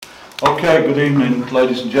Okay, good evening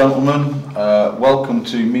ladies and gentlemen. Welcome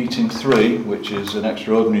to meeting 3, which is an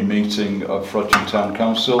extraordinary meeting of Frodsham Town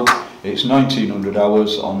Council. It's 1900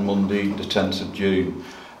 hours on Monday the 10th of June.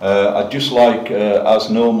 I'd just like, as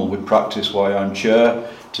normal with practice why I'm chair,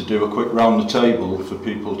 to do a quick round the table for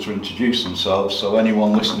people to introduce themselves, so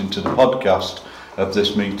anyone listening to the podcast of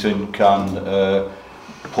this meeting can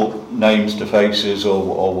put names to faces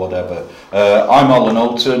or whatever. I'm Alan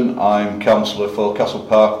Alton, I'm councillor for Castle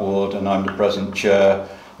Park Ward and I'm the present chair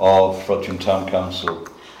of Frodsham Town Council.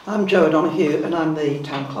 I'm Jo O'Donoghue and I'm the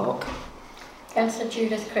town clerk. Councillor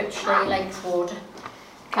Judith Critchley, Lakes Ward.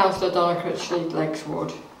 Councillor Donna Critchley, Lakes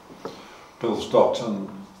Ward. Bill Stockton,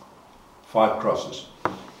 Five Crosses.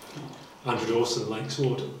 Andrew Dawson, Lakes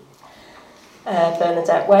Ward.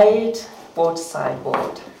 Bernadette Wade, Waterside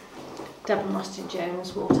Ward. Deborah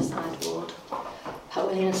Mostyn-Jones, Waterside Ward. Pat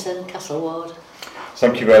Williamson, Castle Ward.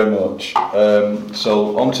 Thank you very much.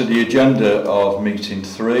 So on to the agenda of meeting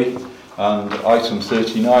 3, and item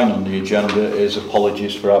 39 on the agenda is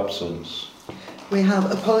apologies for absence. We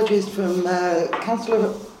have apologies from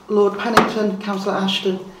Councillor Lord Pennington, Councillor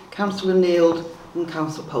Ashton, Councillor Neild and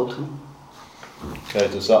Councillor Poulton. Okay,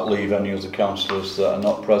 does that leave any other councillors that are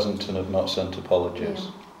not present and have not sent apologies?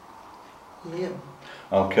 Yeah.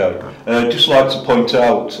 Okay, just like to point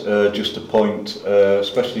out,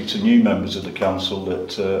 especially to new members of the council,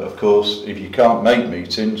 that of course if you can't make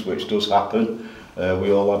meetings, which does happen,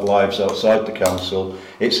 we all have lives outside the council,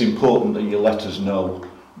 it's important that you let us know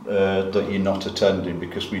that you're not attending,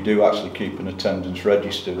 because we do actually keep an attendance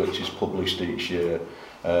register which is published each year.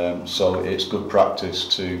 So it's good practice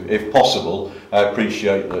to, if possible, I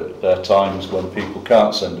appreciate that there are times when people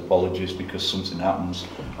can't send apologies because something happens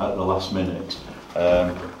at the last minute.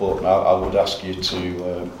 But I would ask you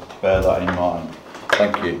to bear that in mind.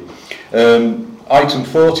 Thank you. Item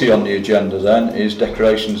 40 on the agenda then is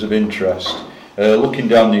declarations of interest. Looking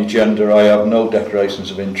down the agenda, I have no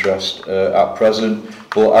declarations of interest at present,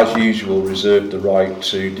 but as usual reserve the right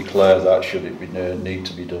to declare that should it be need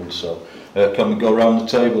to be done so. Can we go around the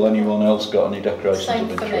table? Anyone else got any declarations Same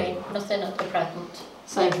of interest? for me, nothing at the present.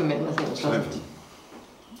 Same for me, nothing at present.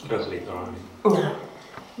 I don't believe there are any. No,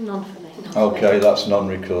 none for me. Okay, that's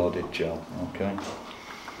non-recorded, Jill. Okay.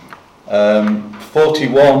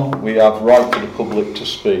 41, we have right for the public to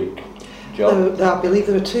speak. Jill? So, I believe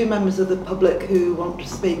there are 2 members of the public who want to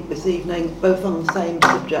speak this evening, both on the same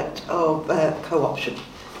subject of co-option.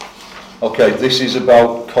 Okay, this is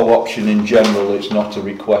about co-option in general, it's not a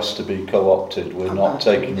request to be co-opted. We're not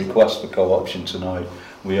taking requests for co-option tonight.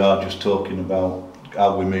 We are just talking about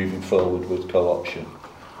how we're moving forward with co-option.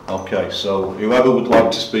 Okay, so whoever would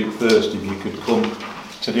like to speak first, if you could come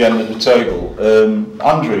to the end of the table.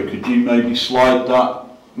 Andrew, could you maybe slide that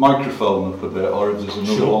microphone up a bit, or if there's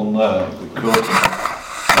another one there, if we could.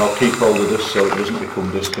 I'll keep hold of this so it doesn't become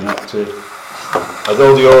disconnected.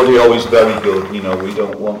 Although the audio is very good, you know, we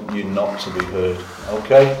don't want you not to be heard.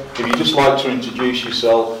 Okay? If you'd just like to introduce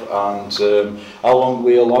yourself, and how long are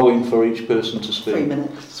we allowing for each person to speak? 3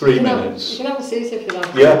 minutes. 3 minutes. You can have a seat if you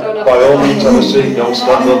like. Yeah, by all means have a seat, don't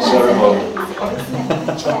stand on ceremony.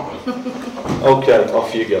 Okay,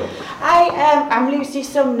 off you go. Hi, I'm Lucy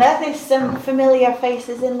Sumner. There's some familiar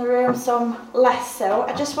faces in the room, some less so.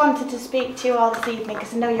 I just wanted to speak to you all this evening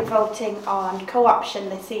because I know you're voting on co-option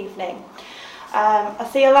this evening. I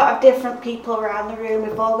see a lot of different people around the room.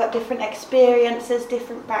 We've all got different experiences,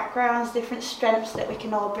 different backgrounds, different strengths that we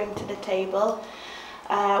can all bring to the table.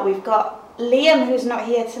 We've got Liam, who's not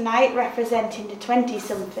here tonight, representing the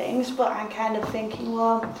 20-somethings, but I'm kind of thinking,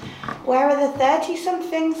 well, where are the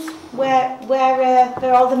 30-somethings? Where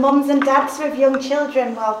are all the mums and dads with young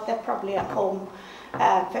children? Well, they're probably at home,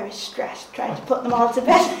 very stressed, trying to put them all to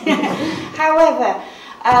bed. However,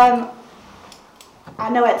 I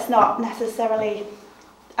know it's not necessarily,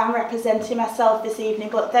 I'm representing myself this evening,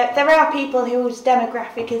 but there are people whose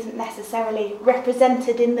demographic isn't necessarily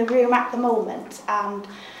represented in the room at the moment, and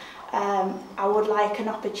I would like an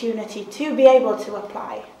opportunity to be able to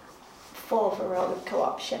apply for the role of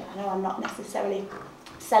co-option. I know I'm not necessarily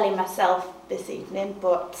selling myself this evening,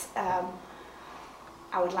 but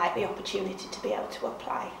I would like the opportunity to be able to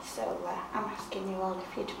apply. So I'm asking you all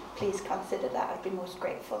if you'd please consider that. I'd be most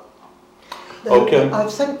grateful. Okay.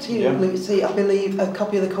 I've sent to you, Lucy, I believe, a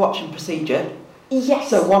copy of the co-option procedure. Yes.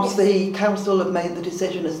 So once the council have made the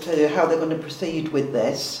decision as to how they're going to proceed with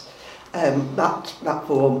this, that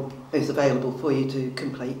form is available for you to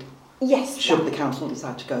complete. Yes. Should the council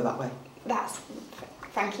decide to go that way.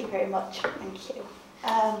 Thank you very much. Thank you.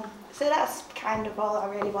 So that's kind of all I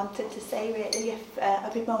really wanted to say, really.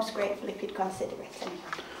 I'd be most grateful if you'd consider it.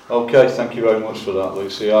 Okay, thank you very much for that,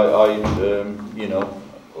 Lucy. I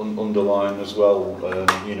underline as well,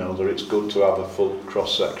 you know, that it's good to have a full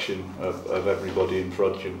cross-section of everybody in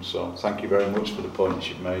Frodsham. So thank you very much for the points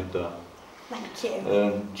you've made there. Thank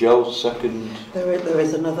you. Joe, second. There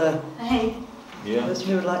is another Hey, person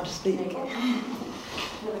who would like to speak.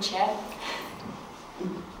 another chair.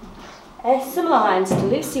 Similar lines to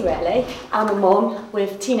Lucy really. I'm a mum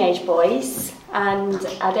with teenage boys and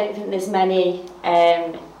I don't think there's many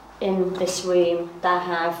in this room that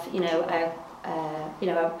have, you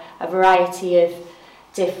know, a variety of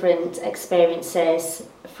different experiences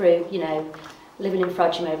through, you know, living in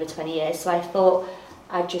Frodsham over 20 years. So I thought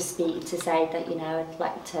I'd just speak to say that, you know, I'd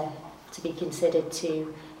like to be considered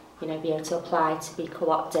to, you know, be able to apply to be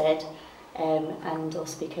co-opted. And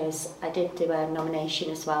also because I did do a nomination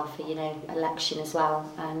as well for, you know, election as well,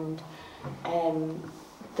 and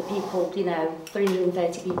the people, you know,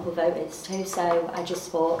 330 people voted too, so I just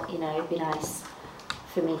thought, you know, it'd be nice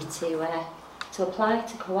for me to apply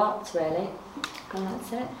to co-opt really, and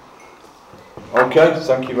that's it. Okay,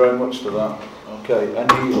 thank you very much for that. Okay,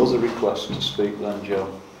 any other requests to speak then, Joe?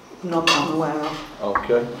 None that I'm aware of.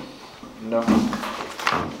 Okay, no.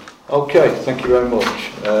 Okay, thank you very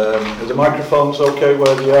much. Are the microphones okay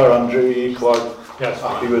where they are, Andrew? Are you quite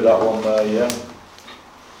happy with that one there, yeah?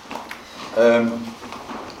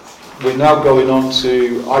 We're now going on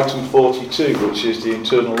to item 42, which is the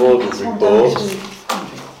internal audit report.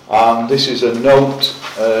 And this is a note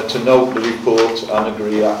to note the report and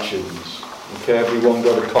agree actions. Okay, everyone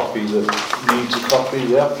got a copy that needs a copy,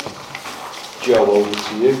 yeah? Joe, over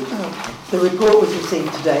to you. The report was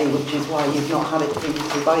received today, which is why you've not had it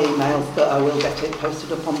previously by email, but I will get it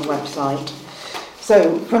posted up on the website.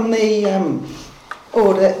 So, from the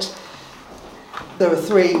audit, there are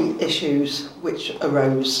three issues which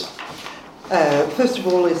arose. First of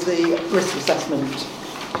all is the risk assessment.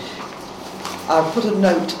 I've put a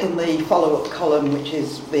note in the follow-up column, which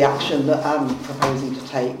is the action that I'm proposing to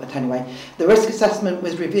take, but anyway. The risk assessment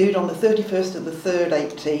was reviewed on the 31st of the 3rd,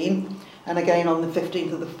 18, and again on the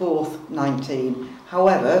 15th of the 4th, 19.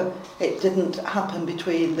 However, it didn't happen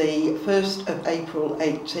between the 1st of April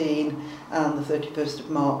 18 and the 31st of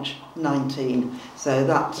March 19. So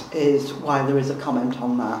that is why there is a comment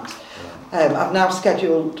on that. I've now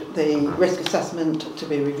scheduled the risk assessment to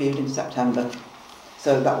be reviewed in September.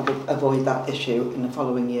 So that will avoid that issue in the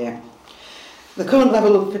following year. The current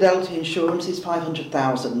level of Fidelity insurance is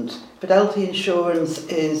 500,000. Fidelity insurance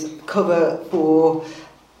is cover for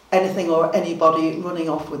anything or anybody running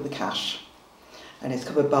off with the cash, and it's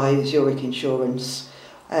covered by Zurich Insurance.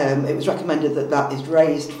 It was recommended that that is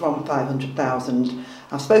raised from 500,000.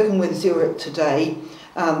 I've spoken with Zurich today,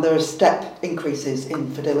 and there are step increases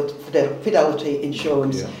in Fidelity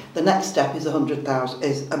Insurance. Yeah. The next step is 100,000,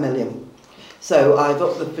 is £1 million. So I've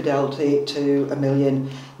upped the Fidelity to £1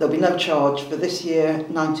 million. There'll be no charge for this year,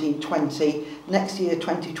 1920. Next year,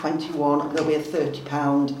 2021, there'll be a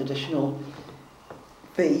 £30 additional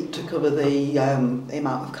fee to cover the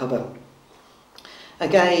amount of cover.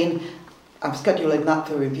 Again, I'm scheduling that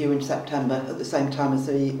for review in September at the same time as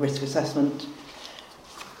the risk assessment,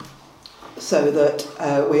 so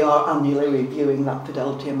that we are annually reviewing that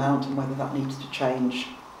Fidelity amount and whether that needs to change.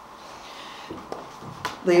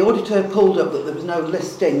 The auditor pulled up that there was no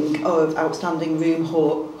listing of outstanding room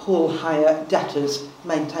hall hire debtors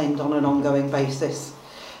maintained on an ongoing basis,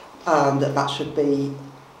 and that should be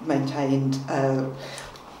maintained.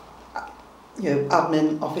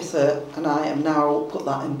 Admin officer and I have now put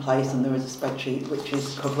that in place, and there is a spreadsheet which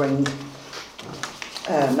is covering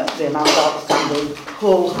the amount of outstanding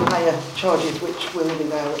hall hire charges, which will be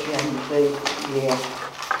there at the end of the year.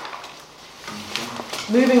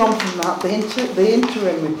 Moving on from that, the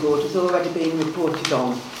interim report has already been reported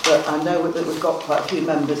on, but I know that we've got quite a few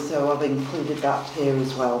members, so I've included that here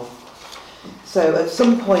as well. So at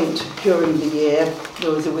some point during the year,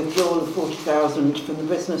 there was a withdrawal of 40,000 from the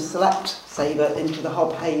Business Select Saver into the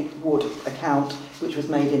Hob Haywood account, which was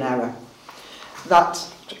made in error. That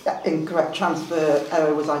incorrect transfer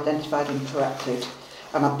error was identified and corrected,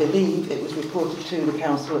 and I believe it was reported to the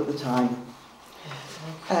council at the time.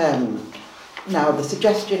 Now, the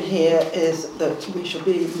suggestion here is that we should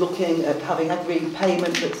be looking at having every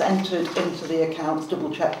payment that's entered into the accounts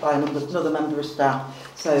double checked by another member of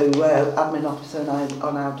staff. So, admin officer and I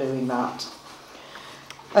are now doing that.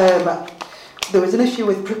 There was an issue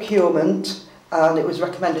with procurement, and it was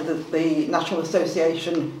recommended that the National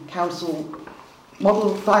Association Council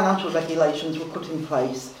model financial regulations were put in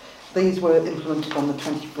place. These were implemented on the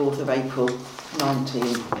 24th of April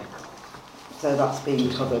 19. So that's been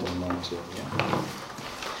covered.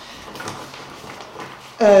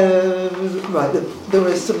 Right, there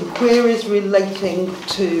were some queries relating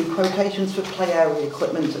to quotations for play area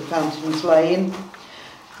equipment at Fountains Lane,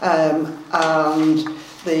 and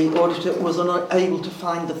the auditor was unable to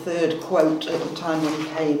find the third quote at the time when he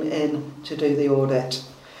came in to do the audit.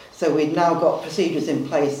 So we've now got procedures in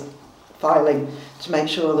place, filing, to make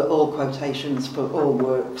sure that all quotations for all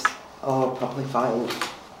works are properly filed.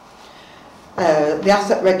 The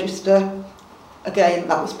asset register, again,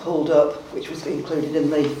 that was pulled up, which was included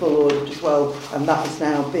in the full audit as well, and that is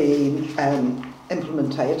now being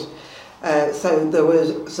implemented. So there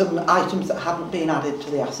were some items that hadn't been added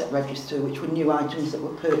to the asset register, which were new items that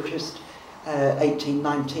were purchased,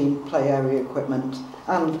 18-19 play area equipment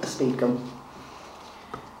and a speed gun.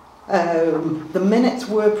 The minutes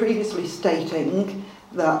were previously stating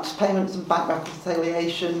that payments and bank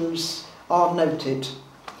reconciliations are noted,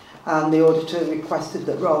 and the auditor requested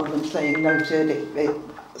that rather than saying noted, it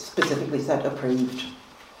specifically said approved.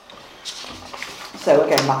 So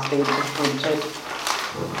again, that's been implemented.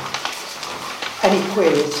 Any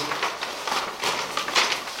queries?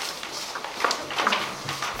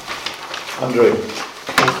 Andrew?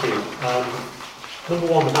 Thank you. Number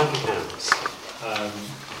one, the bank accounts.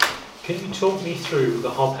 Can you talk me through the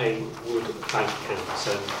Hobhay Wood bank accounts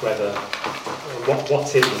and whether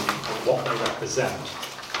what's in them and what they represent,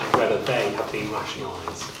 and whether they have been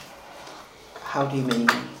rationalised? How do you mean?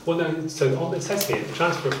 Well, no. So on it says here, the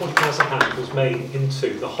transfer of £40,000 was made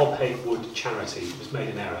into the Hobhay Wood charity. It was made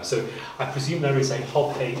in error. So I presume there is a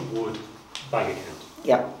Hobhay Wood bank account.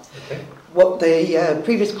 Yeah. Okay. What the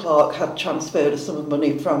previous clerk had transferred a sum of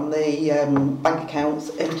money from the bank accounts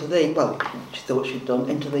into the, well, she thought she'd done,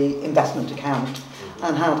 into the investment account,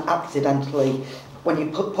 and had accidentally, when you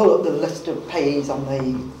pull up the list of payees on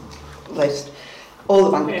the list, all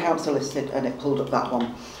the bank accounts are listed, and it pulled up that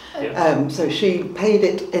one. Yeah. So she paid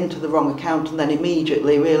it into the wrong account and then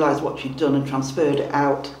immediately realised what she'd done and transferred it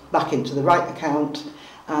out back into the right account,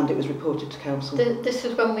 and it was reported to council. This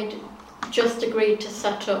is when we just agreed to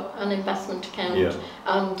set up an investment account, Yeah.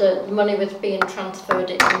 and the money was being transferred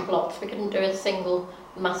in blocks. We couldn't do a single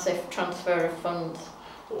massive transfer of funds.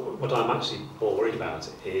 What I'm actually more worried about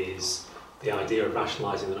is the idea of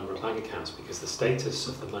rationalising the number of bank accounts, because the status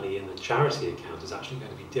of the money in the charity account is actually going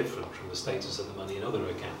to be different from the status of the money in other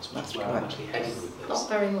accounts, which is where I'm actually heading with this. Not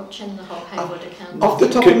very much in the Hobhay Wood account. Off the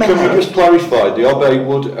top of my Can head, we just clarify, the Hobhay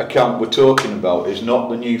Wood account we're talking about is not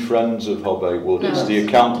the new Friends of Hobhay Wood, No, it's the it's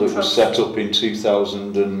account that was trust. set up in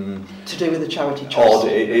 2000 and to do with the charity odd. trust.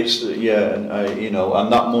 It's yeah, and you know,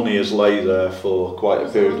 and that money has lay there for quite a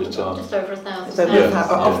period of time. Just over £1,000. So Yeah.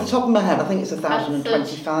 off the top of my head, I think it's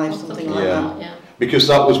 1,025, Or something like Yeah. that. Yeah. Because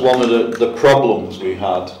that was one of the problems we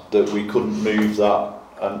had, that we couldn't move that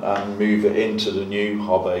and move it into the new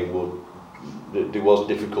Hobhay Wood. There was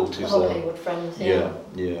The difficulties Hobhay there. Wood Friends, Yeah,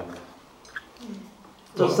 yeah.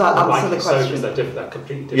 Does that answer Rightly the so, question? because they're different, they're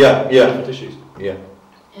completely Yeah, different, yeah. different issues. Yeah.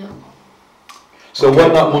 Yeah. So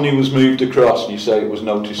when that money was moved across, you say it was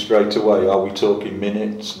noticed straight away. Are we talking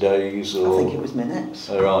minutes, days, or? I think it was minutes.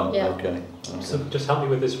 Oh, right. Yeah. Okay. So just help me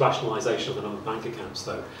with this rationalisation of the number of bank accounts,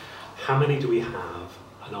 though. How many do we have,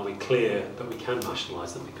 and are we clear that we can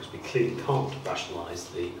rationalise them? Because we clearly can't rationalise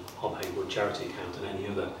the Hobhay Wood charity account and any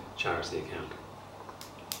other charity account.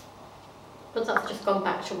 But that's just gone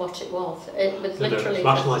back to what it was. It was literally...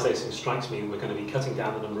 Rationalisation strikes me we're going to be cutting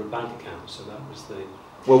down the number of bank accounts, so that was the...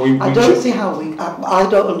 Well, we I don't see how we, I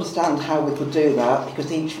don't understand how we could do that,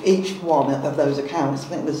 because each one of those accounts, I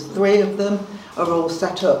think there's 3 of them, are all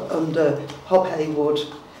set up under Hobhay Wood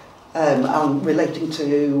and relating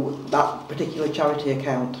to that particular charity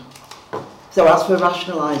account. So as for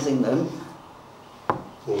rationalising them,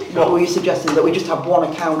 Well, we what can't. were you suggesting, that we just have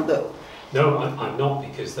one account that... No, I'm not,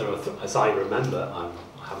 because there are, as I remember, I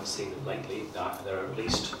haven't seen it lately, there are at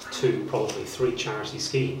least 2, probably 3 charity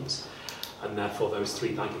schemes, and therefore those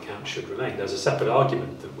 3 bank accounts should remain. There's a separate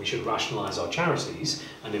argument that we should rationalise our charities,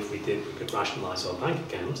 and if we did, we could rationalise our bank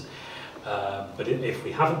account. But if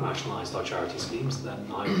we haven't rationalised our charity schemes, then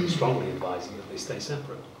I would be strongly advising that they stay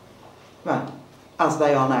separate. Right, as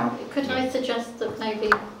they are now. Could I suggest that maybe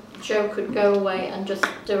Joe could go away and just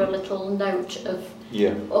do a little note of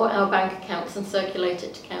Yeah. all our bank accounts and circulate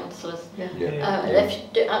it to councillors? Yeah.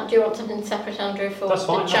 Do you want something separate, Andrew, for That's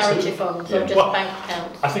fine, the charity absolutely. funds Yeah. or just Well, bank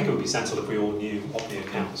accounts? I think it would be sensible if we all knew what the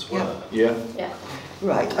accounts were. Yeah. Yeah. Yeah.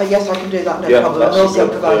 Right, yes, I can do that, no Yeah, problem. And that's also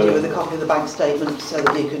good. provide you with a copy of the bank statement so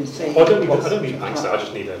that you can see... Well, I don't need what's- a bank statement, I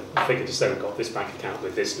just need a figure to say we've got this bank account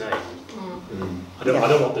with this name. Mm. I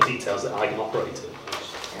don't want the details that I can operate it.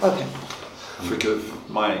 Okay. Forgive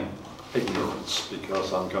my ignorance,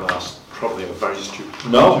 because I'm going to ask probably a very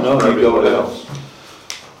stupid No, question no, for you go everybody ahead. else.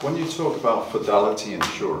 When you talk about fidelity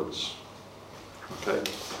insurance, okay,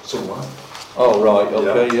 somewhere. Oh, right,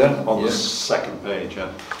 okay, yeah. On yeah. the second page,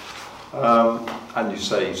 yeah. And you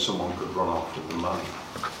say someone could run off with the money.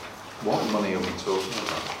 What money are we talking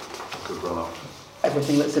about? Could run off?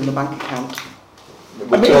 Everything that's in the bank account.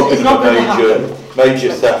 We're I mean, talking it's not of gonna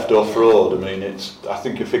major theft or fraud. I mean, it's, I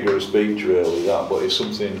think, a figure of speech really, that, but if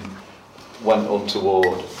something went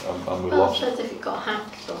untoward and we Well, I lost, suppose if it got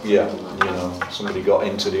hacked or something yeah, like you that. know, somebody got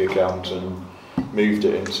into the account and moved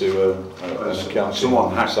it into an account.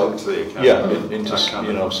 Someone hacked South, into the account? yeah, into, That kind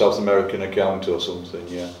you know, of- South American account or something,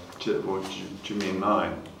 yeah. Do you mean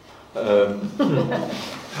mine? I'm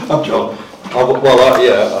John.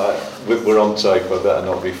 We're on tape, I better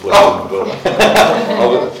not be flippant, but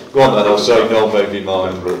go on then, I'll say no, maybe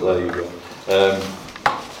mine, but there you go.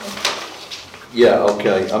 Yeah,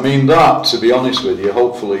 okay. I mean, that, to be honest with you,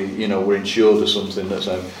 hopefully, you know, we're insured of something that's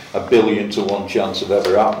a 1 billion to 1 chance of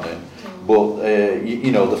ever happening. But,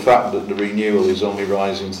 you know, the fact that the renewal is only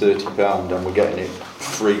rising £30 and we're getting it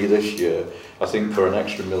free this year, I think for an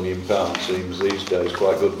extra £1 million seems these days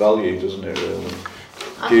quite good value, doesn't it, really?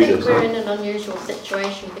 I think we're in an unusual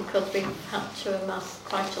situation because we've had to amass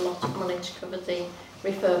quite a lot of money to cover the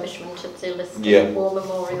refurbishment of the Elizabeth War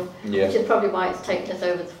Memorial, Yeah. which is probably why it's taken us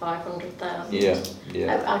over the 500,000. Yeah,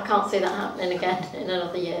 yeah. I can't see that happening again in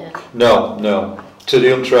another year. No, no. To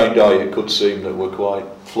the untrained eye, it could seem that we're quite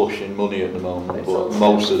flush in money at the moment, It's but also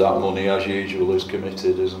most of that useful. money, as usual, is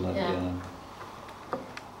committed, isn't it? Yeah.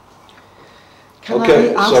 Can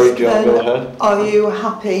Okay, I ask sorry, John, then, go ahead. are you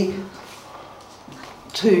happy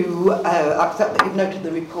to accept that you've noted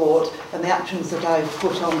the report and the actions that I've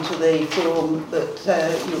put onto the form that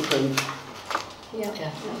you approved?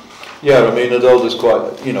 Yeah. Yeah, I mean, although there's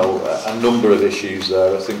quite, you know, a number of issues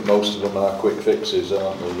there, I think most of them are quick fixes,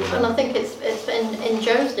 aren't they? You And know? I think it's in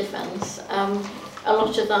Joe's defence, a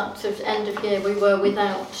lot of that sort of end of year we were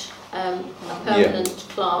without a permanent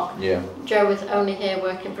clerk. Yeah. Joe was only here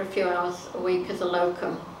working for a few hours a week as a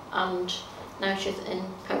locum, and now she's in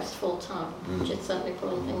post full time, which is certainly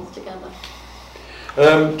pulling things together.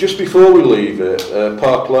 Just before we leave it,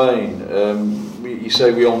 Park Lane, you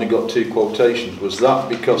say we only got 2 quotations. Was that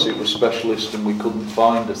because it was specialist and we couldn't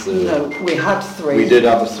find a third? No, we had 3. We did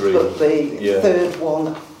have a 3. But the third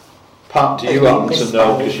one... Pat, do you happen to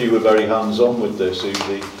know, because you were very hands-on with this, who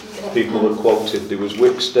the people that quoted? There was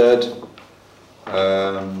Wickstead,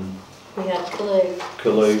 We had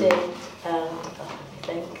Calloo, Steve, and I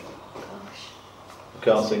think, gosh. I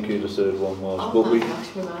can't think who the third one was. Oh but my we,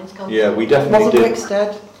 gosh, my mind's gone. yeah, we definitely Wasn't did.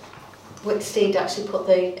 Wickstead? Wicksteed actually put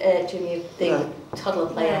the junior, the toddler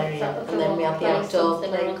play area, and then we had the outdoor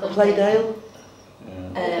play. Playdale?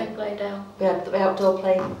 Yeah. Playdale. We had the outdoor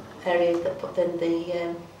play area that put in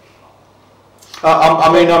the.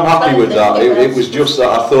 I mean, I'm happy with that. It was just that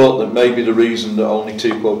I thought that maybe the reason that only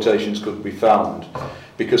 2 quotations could be found,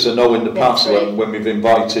 because I know in the past when we've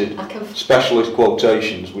invited specialist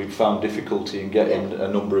quotations, we've found difficulty in getting a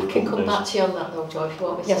number of I can companies. come back to you on that though, Joy, if you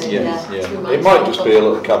want me to. Yes, Yeah. It might just be a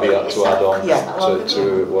little caveat to add on Yeah. to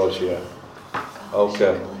who it was, yeah.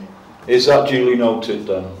 Okay. Is that duly noted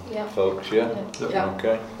then, Yeah. folks, yeah? Yeah.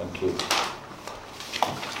 Okay, thank you.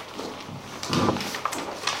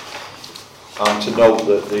 And to note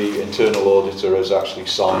that the internal auditor has actually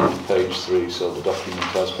signed page 3, so the document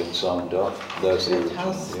has been signed off. There's the It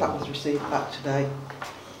original. has. Yeah. That was received back today.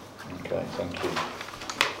 Okay, thank you.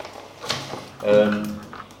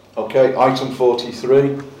 Okay, item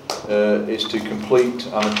 43 is to complete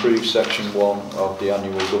and approve section 1 of the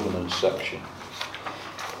annual governance section.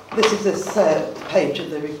 This is this page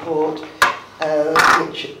of the report,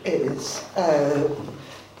 which is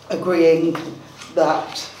agreeing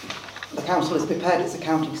that the Council has prepared its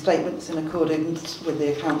accounting statements in accordance with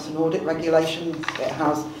the Accounts and Audit Regulations. It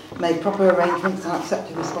has made proper arrangements and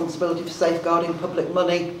accepted responsibility for safeguarding public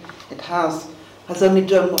money. It has only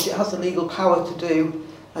done what it has the legal power to do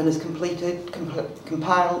and has complied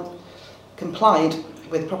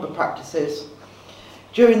with proper practices.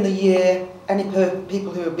 During the year, any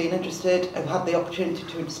people who have been interested have had the opportunity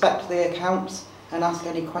to inspect the accounts and ask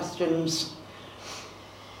any questions.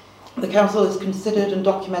 The Council has considered and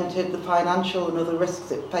documented the financial and other risks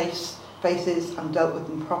it faces and dealt with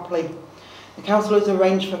them properly. The Council has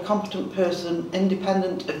arranged for a competent person,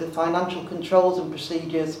 independent of the financial controls and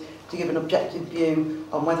procedures, to give an objective view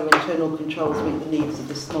on whether internal controls meet the needs of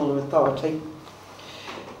this smaller authority.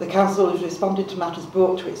 The Council has responded to matters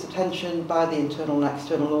brought to its attention by the internal and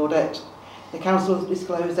external audit. The Council has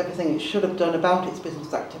disclosed everything it should have done about its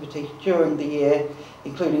business activity during the year,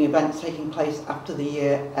 including events taking place after the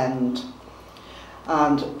year end.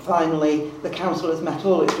 And finally, the council has met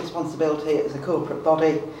all its responsibility as a corporate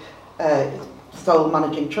body, sole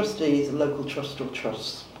managing trustees and local trust or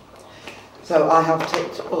trusts. So I have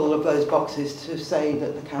ticked all of those boxes to say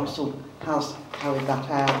that the council has carried that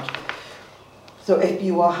out. So if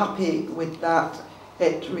you are happy with that,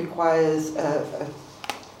 it requires a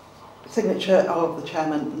signature of the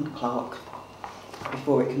chairman and clerk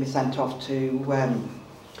before it can be sent off to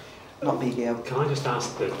not BDO. Can I just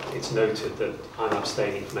ask that it's noted that I'm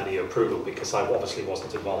abstaining from any approval because I obviously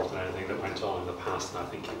wasn't involved in anything that went on in the past, and I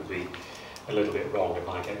think it would be a little bit wrong if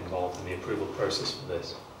I get involved in the approval process for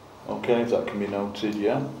this. Okay, that can be noted,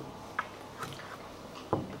 yeah.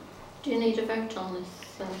 Do you need a vote on this,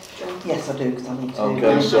 John? Yes, I do, because I need to...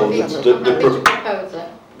 Okay, I'm so happy to propose it.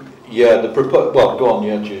 yeah, well, go on,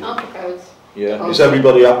 yeah, Judy. I'll propose. Yeah, is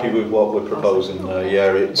everybody happy with what we're proposing there?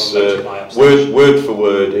 Yeah, it's word for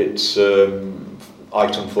word, it's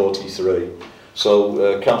item 43.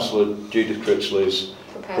 So Councillor Judith Critchley is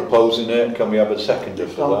proposing it. Can we have a seconder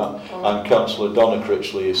for that? And Councillor Donna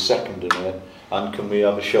Critchley is seconding it. And can we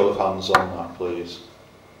have a show of hands on that, please?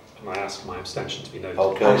 Can I ask my abstention to be noted?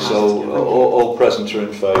 Okay, so all present are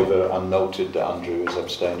in favour and noted that Andrew is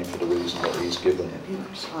abstaining for the reason that he's given.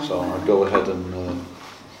 So I'll go ahead and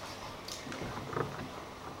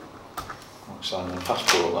sign my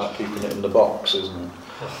passport, that keeping it in the box, isn't it?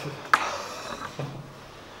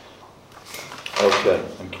 Okay,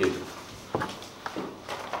 thank you.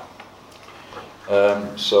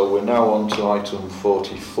 So we're now on to item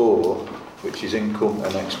 44, which is income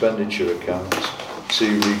and expenditure accounts, to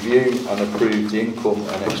review and approve the income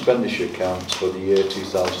and expenditure accounts for the year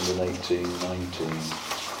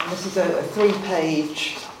 2018-19. This is a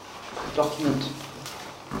 3-page document.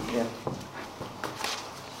 Yeah.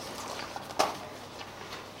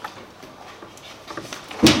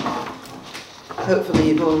 Hopefully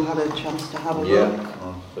you've all had a chance to have a look.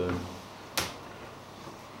 Yeah,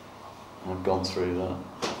 I've gone through that.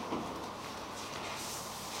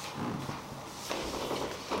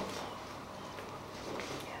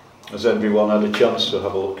 Has everyone had a chance to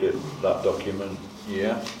have a look at that document?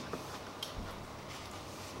 Yeah.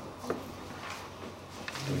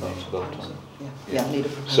 Yeah, need a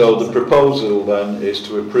proposal. So the proposal then is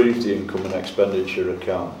to approve the income and expenditure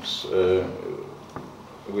accounts.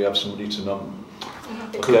 We have somebody to nominate.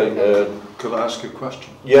 Okay. Could I ask a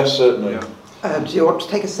question? Yes, certainly. Do you want to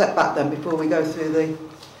take a step back then before we go through the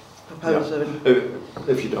proposal? Yeah.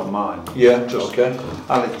 If you don't mind. Yeah. Just, okay.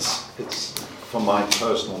 And it's for my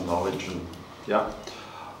personal knowledge, and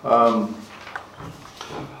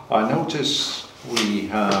I notice we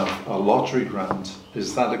have a lottery grant.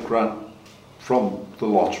 Is that a grant from the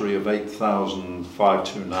lottery of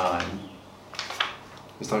 8,529?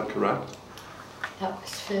 Is that correct? That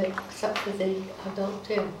was except for the adult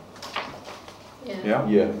too. Yeah.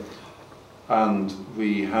 Yeah. And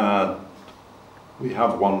we have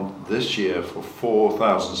one this year for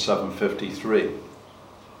 4,753.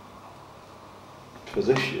 For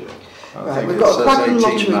this year? Right, we've got a Kraken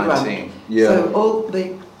lottery grant. Yeah. So all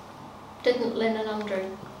the... Didn't Lynn and Andrew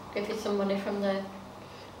give you some money from the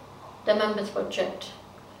members' budget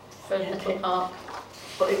for Little Park?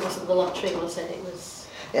 But it wasn't the lottery, was it? It was...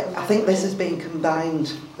 Yeah, I think this has been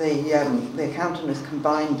combined. The accountant has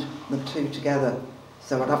combined the two together.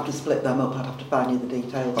 So I'd have to split them up. I'd have to find you the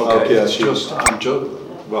details. Okay, it's just,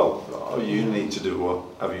 well, you need to do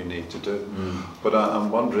whatever you need to do. But I'm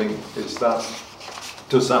wondering, does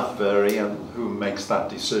that vary, and who makes that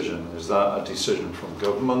decision? Is that a decision from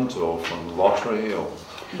government or from the lottery, or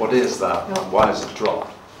what is that? Why is it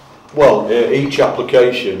dropped? Well, each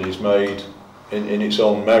application is made in its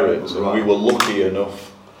own merits, and we were lucky enough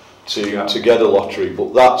to get a lottery,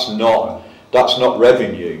 but that's not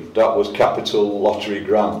revenue. That was capital lottery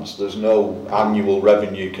grants. There's no annual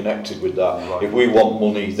revenue connected with that. Right. If we want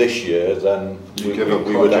money this year, then we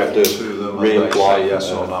would have to reapply.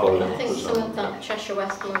 Yes or no. I think some of that Cheshire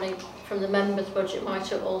West money from the members' budget might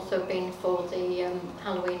have also been for the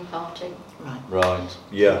Halloween party. Right.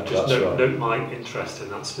 Yeah, Just that's right. note my interest in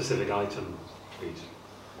that specific item, please.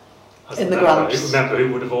 As In the member, grants. Remember who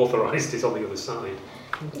would have authorised it on the other side.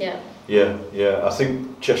 Yeah. Yeah. I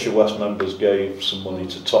think Cheshire West members gave some money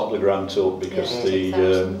to top the grant up because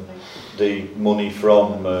the money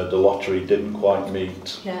from the lottery didn't quite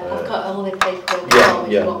meet. Yeah, I've got all the paperwork.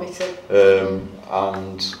 You want me to.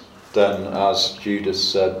 And then, as Judith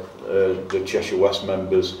said, the Cheshire West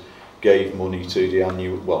members gave money to the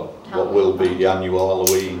annual, what will be the annual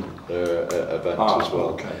Halloween event as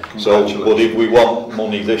well. Okay. So, but if we want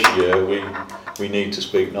money this year, we need to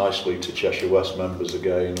speak nicely to Cheshire West members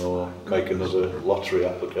again, or make another lottery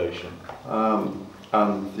application.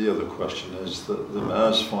 And the other question is that the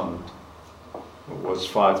Mayor's Fund was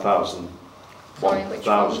 5,000. Sorry, which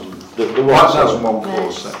one? The one,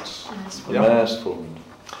 5,146. the Mayor's Fund.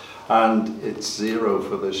 And it's zero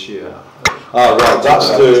for this year. Ah, right, that's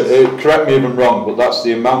the, correct me if I'm wrong, but that's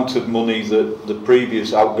the amount of money that the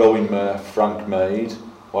previous outgoing Mayor, Frank, made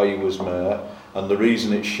while he was Mayor, and the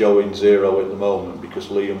reason it's showing zero at the moment, because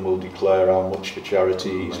Liam will declare how much for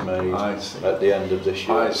charity he's made at the end of this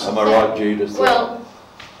year. Am I right, Judith? Well,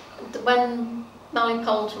 when Mally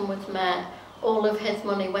Poulton was Mayor, all of his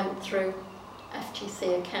money went through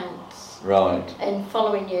FTC accounts. Right. In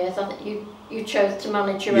following years, I think you chose to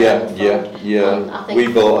manage your own fund. Yeah. I think We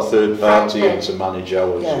bought a third party Frank in to manage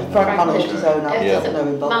ours. Yeah, you know. Frank managed his own If assets, no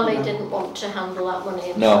involvement. Mally there. didn't want to handle that money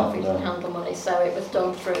himself, he didn't No. handle money, so it was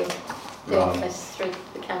done through the Right. office, through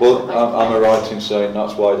the council. Well, am I right in saying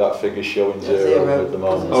that's why that figure's showing zero at the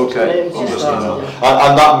moment? Okay, Yeah. understand.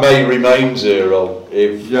 And that may remain zero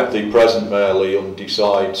if Yeah. the present Mayor Liam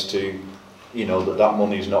decides to, you know, that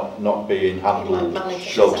money's not being handled,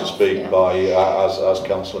 Manage so to itself, speak, yeah. by as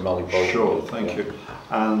Councillor Mally Poulton. Sure, thank you.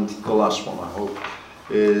 And the last one, I hope,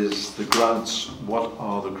 is the grants. What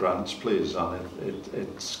are the grants, please? And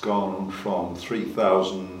it's gone from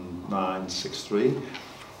 3,963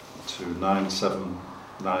 to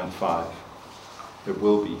 9,795. It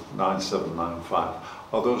will be 9,795.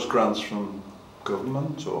 Are those grants from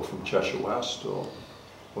government or from Cheshire West, or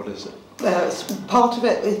what is it? Part of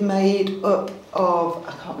it is made up of,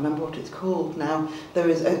 I can't remember what it's called now. There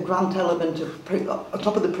is a grant element of, on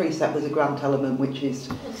top of the precept there's a grant element which is,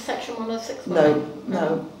 In section 106.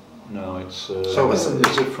 no. No, it's... So is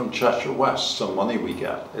it from Cheshire West, some money we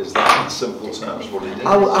get? Is that in simple terms what it is?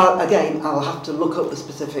 I'll have to look up the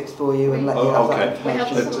specifics for you and let you have okay. that We had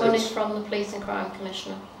information. some money from the Police and Crime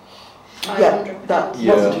Commissioner. Yeah, £500. that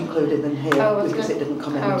Yeah. wasn't included in here Oh, because wasn't it didn't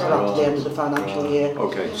come in Oh, until right. after the end of the financial year.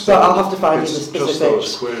 Okay, So I'll have to find you the it's just those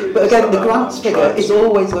specifics. queries. But again, the that grants I'm figure trying is to-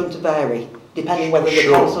 always going to vary, depending whether the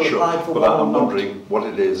council applied for but one or I'm not. wondering what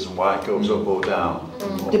it is and why it goes up or down.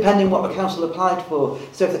 Depending what the council applied for.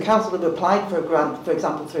 So if the council had applied for a grant, for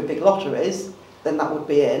example, through big lotteries, then that would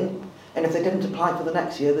be in. And if they didn't apply for the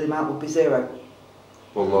next year, the amount would be zero.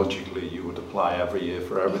 Well, logically, you would apply every year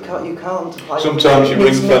for everything. You can't apply. Sometimes you It ring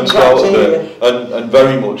needs to meet fence out of criteria. it, and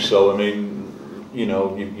very much so. I mean, you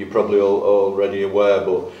know, you're probably already aware,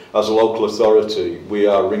 but as a local authority, we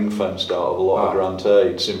are ring fenced out of a lot of grant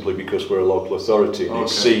aid simply because we're a local authority, and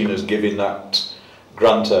it's seen as giving that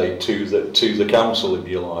grant aid to the council, if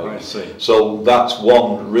you like. I see. So that's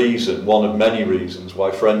one reason, one of many reasons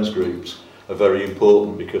why friends groups are very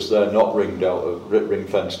important, because they're not ring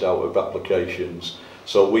fenced out of applications.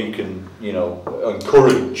 So we can, you know,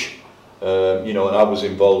 encourage, you know, and I was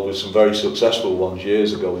involved with some very successful ones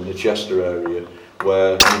years ago in the Chester area,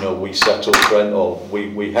 where, you know, we set up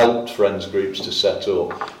we helped friends groups to set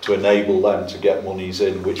up to enable them to get monies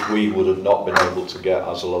in, which we would have not been able to get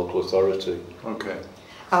as a local authority. Okay.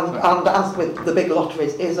 And as with the big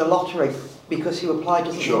lotteries, it is a lottery. Because you apply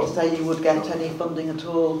doesn't mean to say you would get any funding at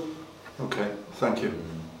all. Okay, thank you.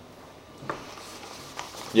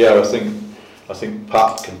 Yeah, I think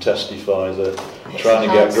Pat can testify that trying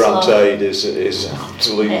to get grant aid is an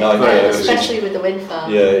absolute nightmare. Especially with the wind farm.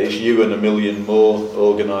 Yeah, it's you and a million more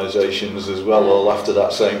organisations as well, all after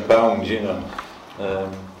that same pound, you know.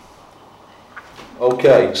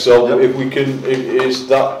 Okay, so if we can, is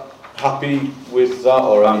that happy with that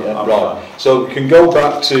or any? I'm Right. fine. So we can go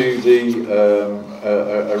back to the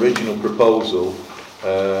original proposal.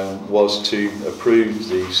 Was to approve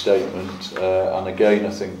the statement, and again I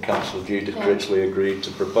think Councillor Judith Critchley agreed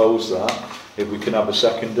to propose that. If we can have a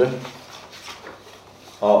seconder,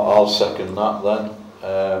 I'll second that then,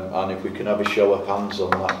 and if we can have a show of hands on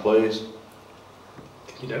that, please.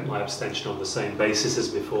 You don't my abstention on the same basis as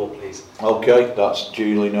before, please. Okay, that's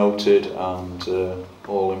duly noted, and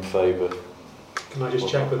all in favour. Can I just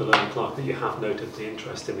check with the Learning Clerk that you have noted the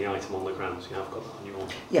interest in the item on the grants? You have got that on your...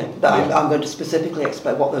 Yeah, but I'm going to specifically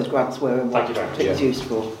explain what those grants were and what Thank you very much. it was used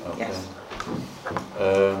for.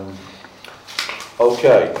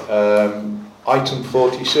 Okay. Yes. Item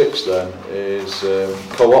 46 then is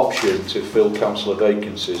co-option to fill councillor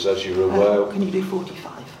vacancies, as you're aware. Can you do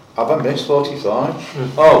 45? Have I missed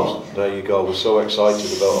 45? Oh, there you go. We're so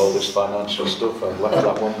excited about all this financial stuff. I've left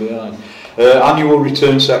that one behind. Annual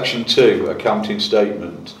return section 2, accounting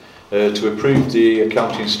statement. To approve the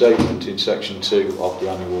accounting statement in section 2 of the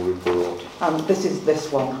annual report. And this is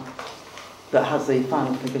this one that has the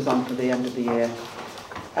final figures on for the end of the year.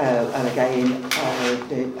 And again,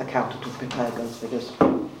 the accountant has prepared those figures.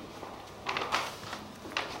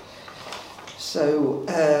 So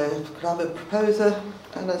could I have a proposer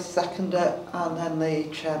and a seconder, and then the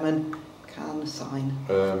chairman can sign.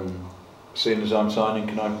 Seeing as I'm signing,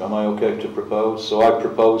 am I okay to propose? So I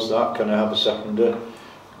propose that. Can I have a seconder?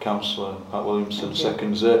 Councillor Pat Williamson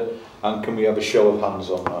seconds it. And can we have a show of hands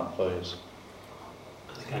on that, please?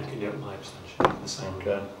 I think I can get my abstention the same.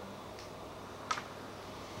 Okay.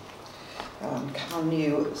 Can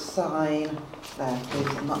you sign there, please,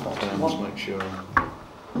 on that bottom Can I one? just make sure I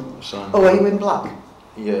sign? Oh, are you in black?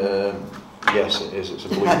 Yeah, yes it is. It's a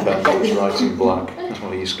blue pen, but it's writing black.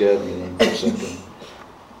 Well, you scared me then for a second.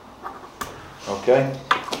 Okay.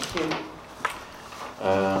 Thank you.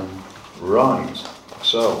 Right,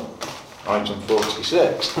 so item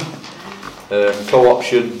 46.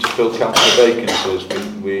 Co-option to fill council vacancies.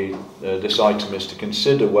 This item is to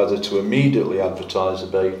consider whether to immediately advertise the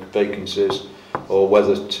vacancies or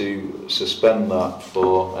whether to suspend that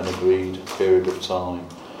for an agreed period of time.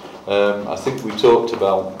 I think we talked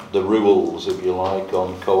about the rules, if you like,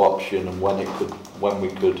 on co-option and when we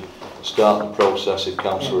could start the process if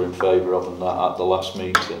council are in favour of that at the last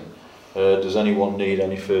meeting. Does anyone need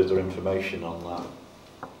any further information on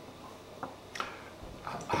that?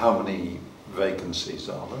 How many vacancies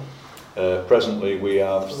are there? Presently we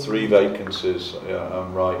have 3 vacancies,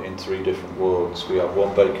 I'm right, in 3 different wards. We have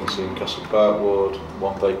 1 vacancy in Castle Park ward,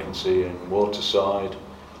 1 vacancy in Waterside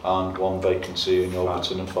and 1 vacancy in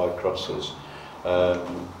Overton and Five Crosses.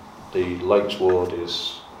 The Lakes ward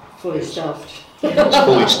is Fully staffed. it's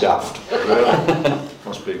fully staffed. Really?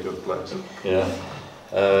 Must be a good place. Yeah.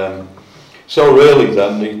 So really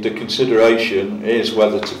then the consideration is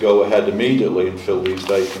whether to go ahead immediately and fill these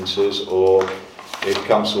vacancies, or if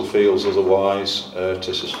council feels otherwise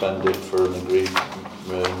to suspend it for an agreed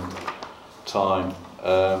time.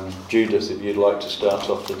 Judith, if you'd like to start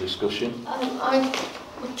off the discussion. I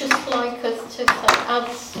would just like us to say,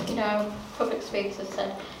 as you know, public speakers have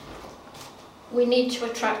said, we need to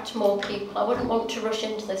attract more people. I wouldn't want to rush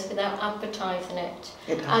into this without advertising it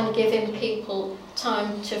and giving people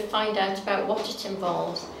time to find out about what it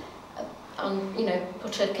involves and, you know,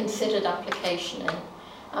 put a considered application in.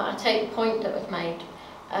 I take the point that was made.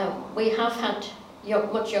 We have had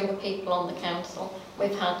much younger people on the council.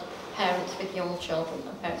 We've had parents with young children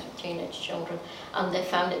and parents with teenage children, and they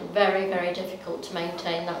found it very, very difficult to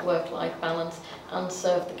maintain that work-life balance and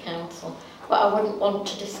serve the council. But I wouldn't want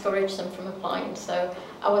to discourage them from applying, so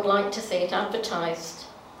I would like to see it advertised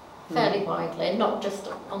fairly widely, and not just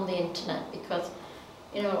on the internet, because,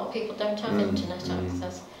 you know, a lot of people don't have internet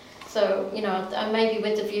access. So, you know, maybe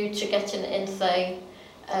with the view to getting in, say,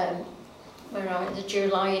 the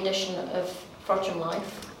July edition of Frodsham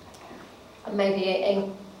Life, and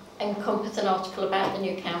maybe encompass an article about the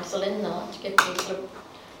new council in that to give people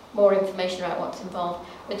more information about what's involved,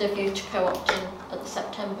 with a view to co-opting at the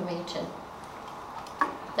September meeting.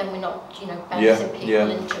 Then we're not, you know, bouncing people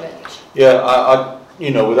into it. Yeah, I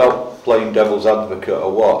you know, without playing devil's advocate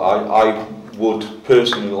or what, I would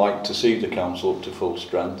personally like to see the council up to full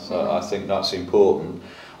strength. I think that's important.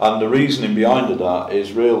 And the reasoning behind that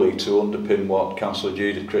is really to underpin what Councillor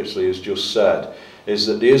Judith Critchley has just said, is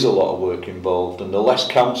that there is a lot of work involved, and the less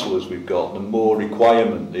councillors we've got, the more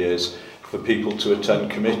requirement there is for people to attend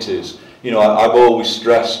committees. You know, I've always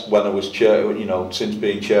stressed when I was chair, you know, since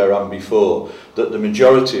being chair and before, that the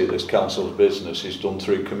majority of this council's business is done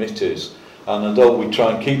through committees. And although we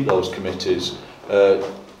try and keep those committees,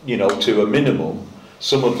 you know, to a minimum,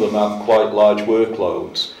 some of them have quite large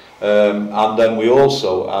workloads. And then we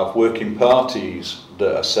also have working parties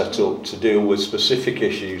that are set up to deal with specific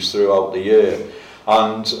issues throughout the year.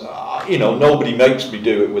 And, you know, nobody makes me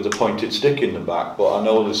do it with a pointed stick in the back, but I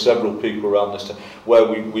know there's several people around this where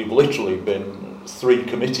we've literally been 3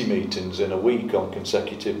 committee meetings in a week on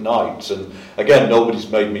consecutive nights. And again, nobody's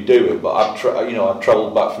made me do it, but I've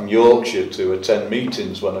travelled back from Yorkshire to attend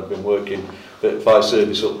meetings when I've been working at fire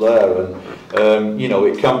service up there, and you know,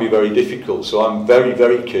 it can be very difficult. So I'm very,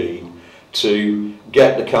 very keen to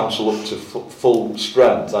get the council up to full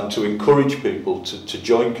strength and to encourage people to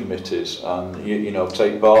join committees and you know,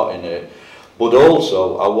 take part in it. But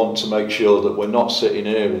also I want to make sure that we're not sitting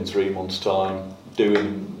here in 3 months' time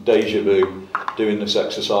doing deja vu, doing this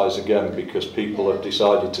exercise again because people have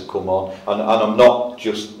decided to come on, and I'm not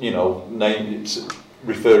just, you know,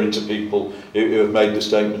 referring to people who have made the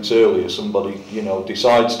statements earlier. Somebody, you know,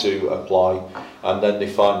 decides to apply and then they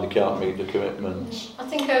find they can't meet the commitments. I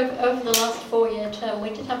think over the last 4-year term we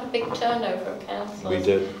did have a big turnover of councillors. We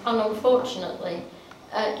did. And unfortunately,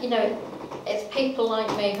 you know, it's people like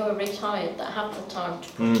me who are retired that have the time to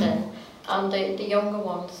put in, and the younger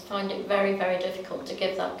ones find it very, very difficult to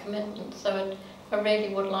give that commitment. So I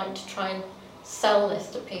really would like to try and sell this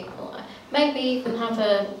to people. Maybe even have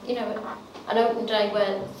a, you know, an open day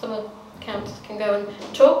where some of the councils can go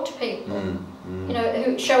and talk to people, you know,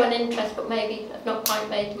 who show an interest but maybe have not quite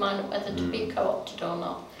made the mind up whether to be co-opted or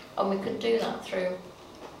not. And we could do that through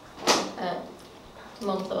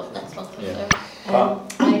month or next month or so.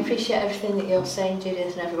 I appreciate everything that you're saying,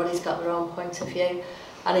 Judith, and everybody's got their own point of view,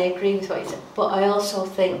 and I agree with what you said, but I also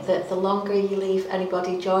think that the longer you leave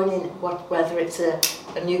anybody joining, whether it's a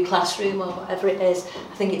new classroom or whatever it is,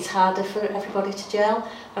 I think it's harder for everybody to gel,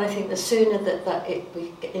 and I think the sooner that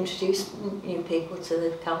we introduce new people to the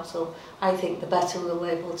council, I think the better we'll be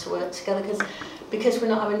able to work together, because we're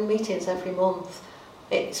not having meetings every month.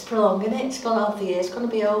 It's prolonging it, it's gone half the year, it's going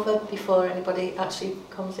to be over before anybody actually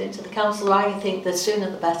comes into the council. I think the sooner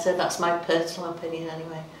the better, that's my personal opinion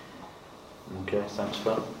anyway. Okay, thanks,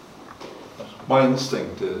 Phil. My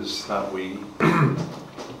instinct is that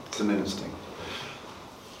it's an instinct.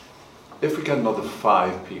 If we get another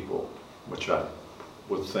 5 people, which I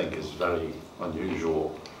would think is very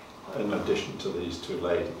unusual, in addition to these 2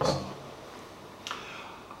 ladies,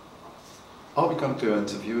 are we going to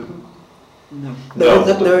interview them? No. No,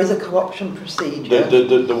 There is a co-option procedure.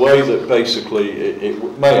 The way that basically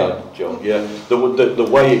may I, John? Yeah. The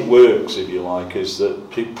way it works, if you like, is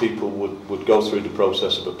that people would go through the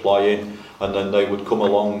process of applying, and then they would come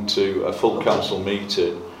along to a full council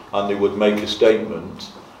meeting, and they would make a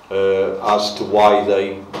statement as to why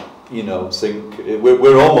they, you know, think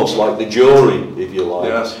we're almost like the jury, if you like.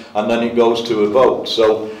 Yes. And then it goes to a vote.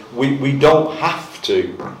 So we don't have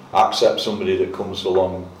to accept somebody that comes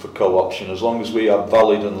along for co-option. As long as we have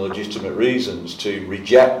valid and legitimate reasons to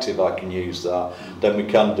reject, if I can use that, then we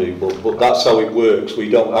can do. But that's how it works. We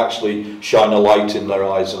don't actually shine a light in their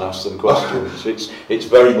eyes and ask them questions. It's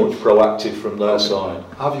very much proactive from their side.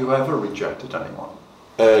 Have you ever rejected anyone?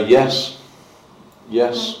 Yes.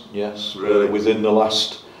 Really? Within the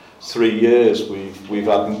last 3 years, we've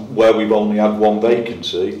had where we've only had 1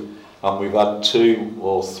 vacancy, and we've had 2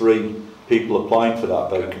 or 3 people applying for that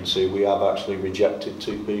vacancy. We have actually rejected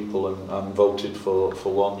 2 people and voted for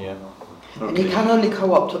 1, yeah. Okay. And you can only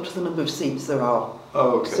co-opt up to the number of seats there are.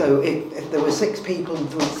 Oh, okay. So if there were 6 people and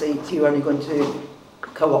 3 seats, you're only going to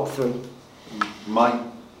co-opt 3.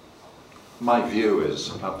 My view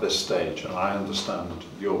is, at this stage, and I understand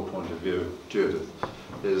your point of view, Judith,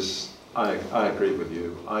 is I agree with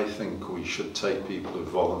you. I think we should take people who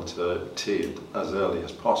volunteered as early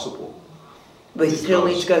as possible. We still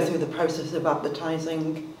need to go through the process of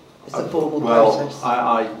advertising. It's a formal well, process.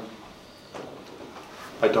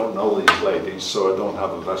 I don't know these ladies, so I don't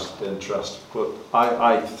have a vested interest, but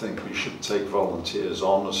I think we should take volunteers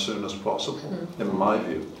on as soon as possible, in my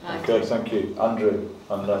view. Okay, thank you. Andrew,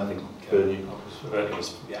 and then Bernie. Bernie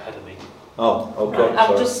was ahead of me. Oh, okay.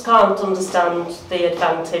 I just can't understand the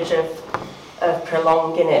advantage of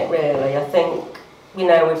prolonging it, really. I think, you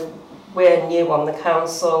know, if we're new on the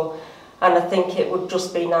council, and I think it would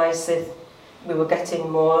just be nice if we were getting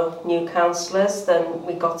more new councillors, then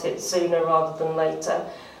we got it sooner rather than later.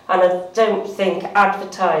 And I don't think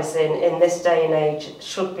advertising in this day and age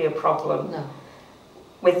should be a problem. No.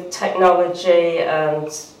 With technology and,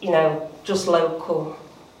 you know, just local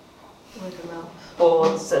Word of mouth.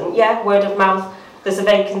 boards and, yeah, word of mouth. There's a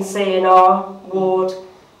vacancy in our ward.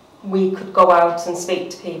 We could go out and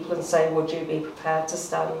speak to people and say, would you be prepared to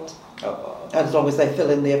stand? As long as they fill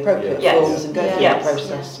in the appropriate Yes. forms and go through Yes. the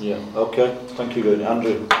process. Yeah, okay. Thank you, Bernie.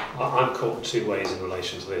 Andrew. I'm caught 2 ways in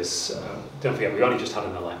relation to this. Don't forget, we've only just had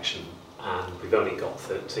an election, and we've only got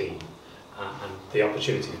 13. And the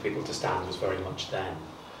opportunity for people to stand was very much then.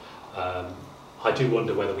 I do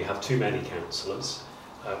wonder whether we have too many councillors.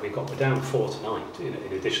 We're down 4 tonight, in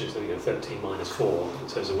addition to 13 minus 4 in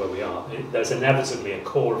terms of where we are. There's inevitably a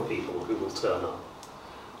core of people who will turn up.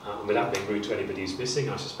 And without being rude to anybody who's missing,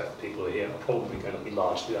 I suspect the people who are here are probably going to be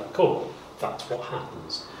largely that core. That's what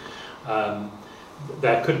happens.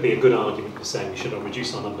 There could be a good argument for saying we should have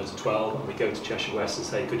reduced our number to 12 and we go to Cheshire West and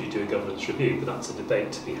say, could you do a governance review? But that's a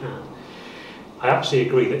debate to be had. I actually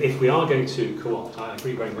agree that if we are going to co-opt, I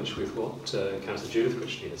agree very much with what Councillor Judith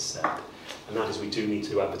Critchley has said, and that is we do need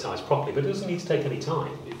to advertise properly, but it doesn't need to take any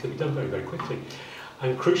time. It can be done very, very quickly.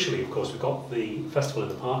 And crucially, of course, we've got the festival in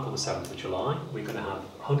the park on the 7th of July. We're going to have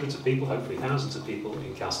hundreds of people, hopefully thousands of people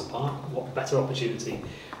in Castle Park. What better opportunity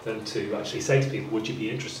than to actually say to people, would you be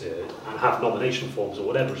interested, and have nomination forms or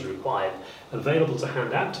whatever is required available to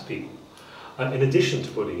hand out to people, in addition to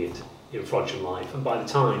putting it in Frodsham Life, and by the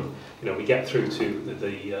time we get through to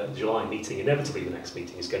the July meeting, inevitably the next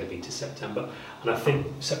meeting is going to be to September, and I think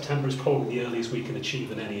September is probably the earliest we can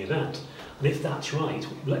achieve in any event. And if that's right,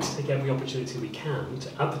 let's take every opportunity we can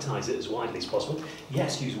to advertise it as widely as possible.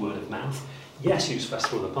 Yes, use word of mouth. Yes, use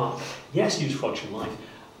Festival in the Park. Yes, use Frodsham Life.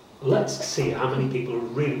 Let's see how many people are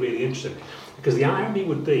really, really interested. Because the irony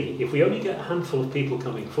would be, if we only get a handful of people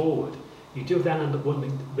coming forward, you do then end up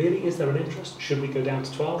wondering, really, is there an interest? Should we go down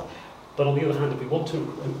to 12? But on the other hand, if we want to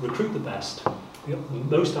recruit the best, the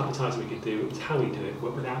most advertising we could do is how we do it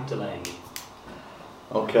without delaying.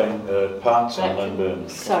 Okay, Pat and then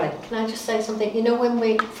Bernard. Sorry, can I just say something? When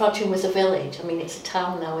Frodsham was a village, I mean, it's a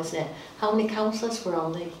town now, isn't it? How many councillors were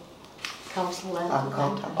on the council then?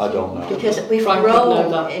 I don't know. Because we've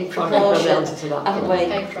grown in proportion, haven't we?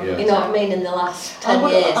 Yeah. You know what I mean, in the last 10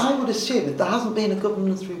 years. I would assume if there hasn't been a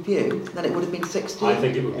governance review, then it would have been 16. I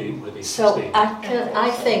think it would be 16. So I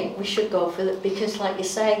think we should go for that, because like you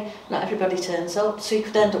say, not everybody turns up, so you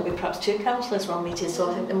could end up with perhaps 2 councillors one meeting. So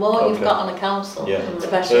I think the more you've got on a council, the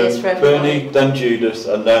better it is for everybody. Bernie, then Judith,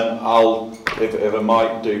 and then I'll, if I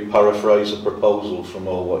might paraphrase a proposal from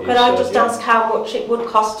all what you said. Could I just ask how much it would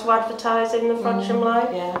cost to advertise in the Frodsham Life?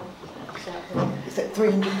 Yeah, exactly. Is it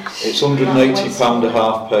 300? It's £180 a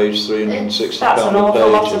half page, £360 a page. That's an awful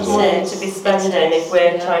lot of isn't money it? to be spending if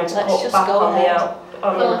we're trying to Let's cut just back go on ahead.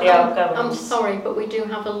 the outgoings. I'm sorry, but we do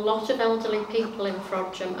have a lot of elderly people in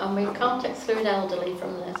Frodsham, and we can't exclude elderly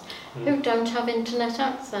from this, who don't have internet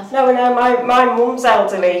access. No, my mum's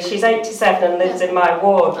elderly, she's 87 and lives in my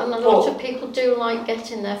ward. And a lot of people do like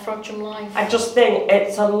getting their Frodsham Life. I just think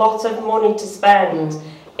it's a lot of money to spend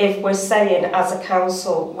if we're saying as a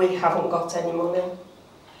council we haven't got any money.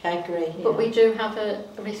 I agree. But we do have a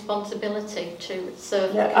responsibility to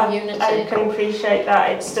serve the I community. can appreciate that,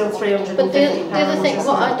 it's still £350. But the other thing,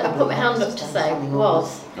 what I put my hand up to say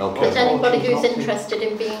was that anybody who's interested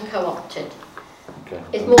in being co-opted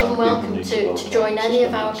is more than welcome to join any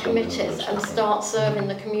of our committees and start serving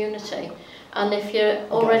the community. And if you're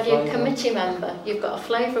already a committee member, you've got a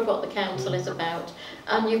flavour of what the council is about,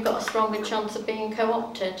 and you've got a stronger chance of being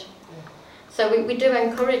co-opted. So we do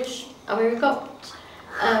encourage, I mean, we've got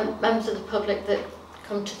members of the public that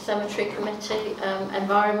come to the cemetery committee,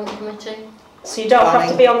 environment committee. So you don't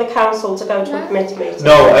have to be on the council to go to a committee meeting?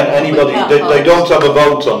 No, and anybody, they don't have a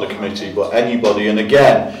vote on the committee, but anybody, and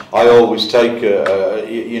again, I always take a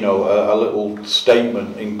little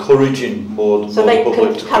statement encouraging more So the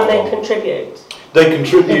public to can they on. Contribute? They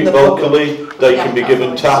contribute vocally, they can be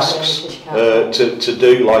given tasks to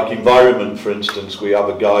do, like environment, for instance. We have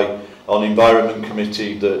a guy on environment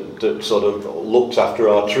committee that sort of looks after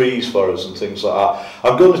our trees for us and things like that.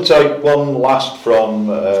 I'm going to take one last from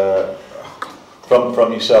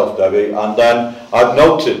yourself, Debbie, and then I've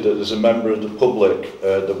noted that there's a member of the public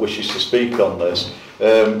that wishes to speak on this.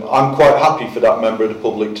 I'm quite happy for that member of the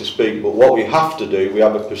public to speak, but what we have to do, we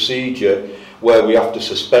have a procedure where we have to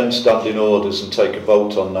suspend standing orders and take a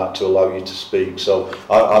vote on that to allow you to speak. So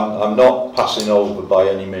I'm not passing over by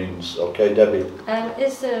any means. Okay, Debbie?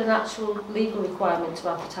 Is there an actual legal requirement to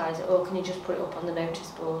advertise it, or can you just put it up on the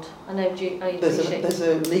notice board? I know There's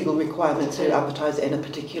a legal requirement to advertise it in a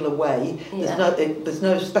particular way. There's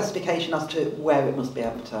no specification as to where it must be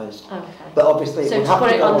advertised. Okay. But obviously So it would to have put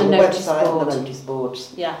to it go on on the the notice website board. and the notice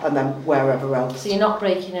boards, Yeah. and then wherever else. So you're not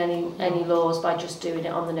breaking any laws by just doing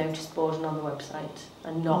it on the notice board and on the website,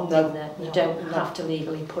 and not in there. You don't have to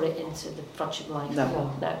legally put it into the Frodsham Life. No.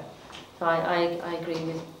 I agree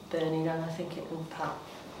with Bernie, and I think it can Pat.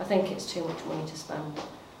 I think it's too much money to spend.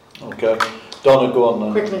 Okay. Donna, go on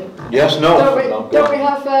then. Quickly. Yes, no? Don't we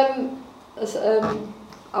have,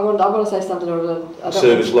 I want to say standing order.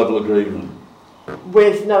 Service level agreement.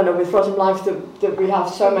 With Frodsham Life that we have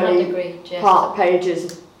so many part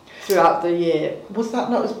pages throughout the year. Was that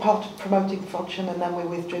not as part of promoting Frodsham and then we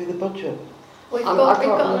withdrew the budget? We've got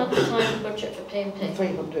an advertising budget for P&P.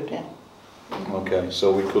 300, yeah. Okay,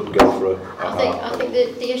 so we could go for I think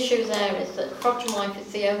the issue there is that Frodsham Life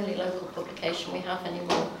is the only local publication we have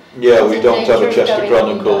anymore. Yeah, we don't have a Chester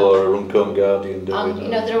Chronicle or a Runcorn Guardian, do we?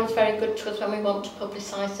 And they're always very good to us when we want to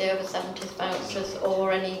publicise the over 70s vouchers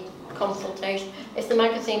or any consultation. If the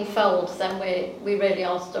magazine folds, then we really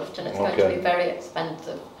are stuffed, and it's going to be very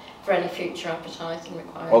expensive for any future advertising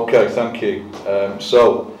requirements. Okay, thank you.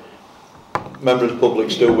 So, member of the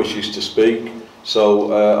public still wishes to speak.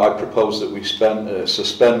 So I propose that we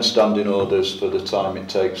suspend standing orders for the time it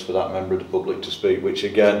takes for that member of the public to speak, which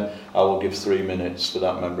again, I will give 3 minutes for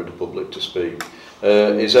that member of the public to speak.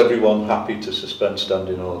 Is everyone happy to suspend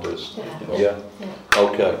standing orders? Yeah.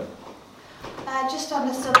 Okay. Just on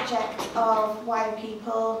the subject of why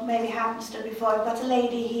people maybe haven't stood before, I've got a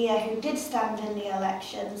lady here who did stand in the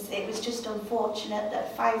elections. It was just unfortunate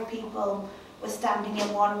that 5 people were standing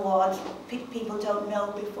in one ward. People don't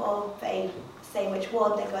know before they say which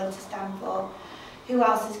ward they're going to stand for who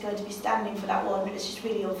else is going to be standing for that ward, and it's just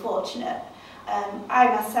really unfortunate. I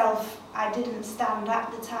myself, I didn't stand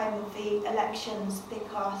at the time of the elections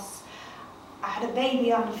because I had a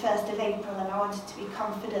baby on the 1st of April and I wanted to be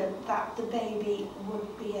confident that the baby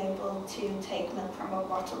would be able to take milk from a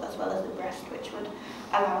bottle as well as the breast, which would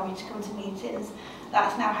allow me to come to meetings.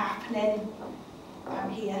 That's now happening.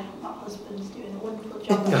 I'm here, my husband's doing a wonderful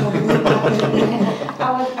job. I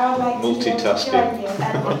would like to join you.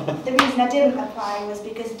 And the reason I didn't apply was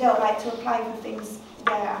because I don't like to apply for things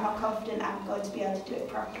where I'm not confident I'm going to be able to do it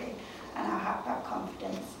properly. And I have that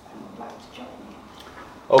confidence and would like to join you.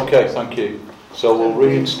 Okay, thank you. So we'll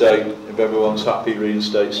reinstate, if everyone's happy,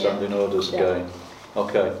 reinstate standing orders again.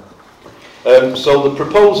 Okay. So the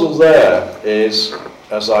proposal there is,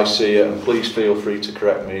 as I see it, and please feel free to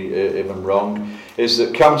correct me if I'm wrong, is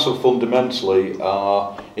that council fundamentally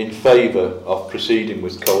are in favour of proceeding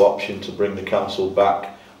with co-option to bring the council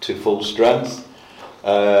back to full strength,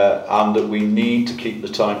 and that we need to keep the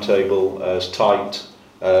timetable as tight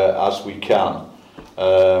as we can.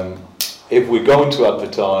 If we're going to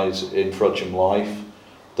advertise in Frodsham Life,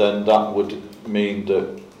 then that would mean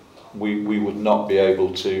that we would not be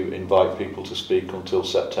able to invite people to speak until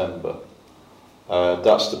September.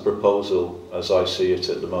 That's the proposal as I see it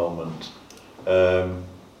at the moment. And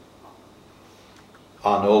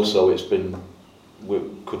also it's been,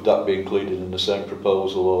 could that be included in the same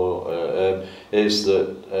proposal, or is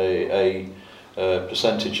that a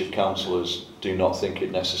percentage of councillors do not think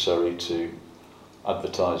it necessary to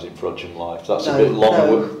advertise in Frodsham Life? That's a bit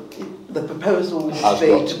longer. No, the proposal would be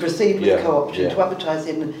to proceed with co-option, to advertise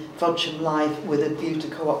in Frodsham Life with a view to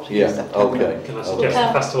co-opting in September. Okay. Can I suggest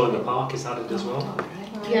the festival in the park is added as well?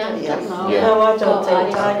 Yeah. No, I don't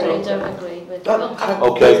think I don't agree with that.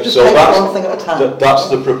 Okay, so that's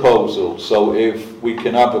the proposal. So if we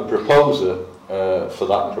can have a proposer for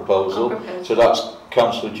that proposal, so that's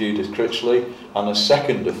Councillor Judith Critchley, and a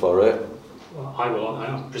seconder for it. Well,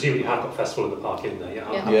 I presume you have got festival in the park in there,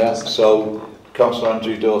 yeah? Yeah, so Councillor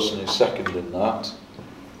Andrew Dawson is seconding that.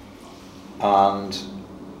 And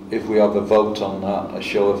if we have a vote on that, a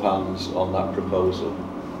show of hands on that proposal.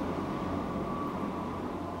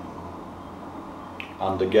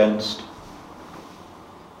 And against?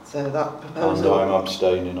 So that proposal... And I'm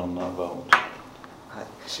abstaining on that vote. Right.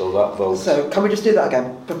 So that vote... So can we just do that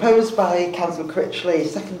again? Proposed by Councillor Critchley,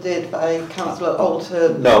 seconded by Councillor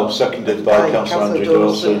Alton... No, seconded by Councillor Andrew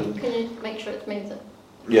Dawson. Can you make sure it's me that...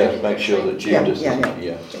 Yeah, make sure that Judith...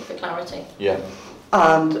 Yeah. For clarity. Yeah.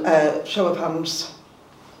 And show of hands.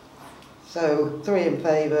 So 3 in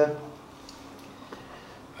favour.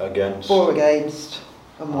 Against. 4 against.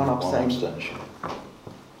 And 1 abstention.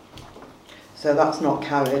 So that's not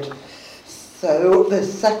carried. So the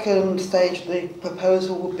second stage of the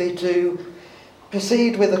proposal would be to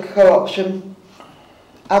proceed with a co-option,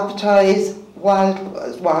 advertise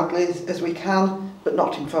as widely as we can, but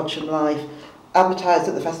not in Frodsham Life, advertise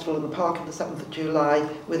at the festival in the park on the 7th of July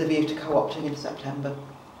with a view to co-opting in September.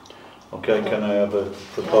 Okay, can I have a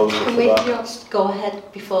proposal for that? Can we just go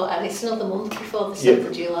ahead before, and it's another month before the 7th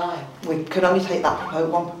of July? We can only take that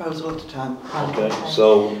one proposal at a time. Okay,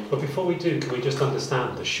 so... But before we do, can we just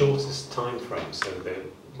understand the shortest time frame so that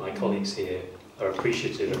my colleagues here are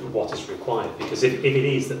appreciative of what is required? Because if it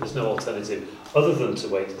is that there's no alternative other than to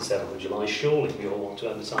wait till the 7th of July, surely we all want to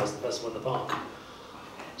advertise the festival in the park.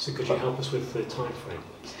 So could you help us with the time frame,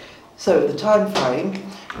 please? So the time frame,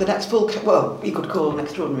 the next full, well, you could call an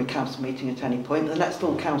extraordinary council meeting at any point, but the next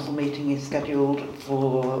full council meeting is scheduled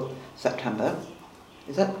for September.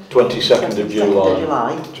 Is that? 22nd of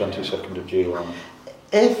July. 22nd of July.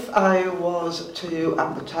 If I was to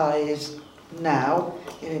advertise now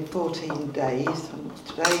in 14 days, and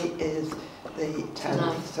today is the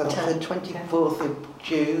 10th, so that's the 24th of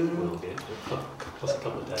June. Plus a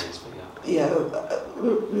couple of days, but yeah. Yeah,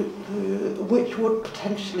 which would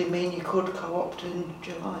potentially mean you could co-opt in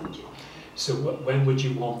July. So when would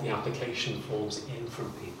you want the application forms in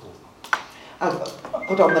from people? I've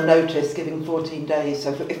put on the notice giving 14 days,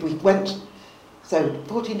 so if we went, so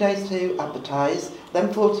 14 days to advertise,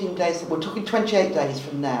 then 14 days, we're talking 28 days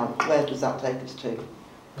from now. Where does that take us to?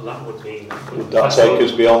 Well, that would mean... Would that take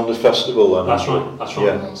us beyond the festival then? That's right, that's right.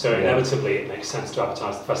 Yeah. So inevitably it makes sense to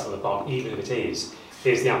advertise the festival in the park, even if it is,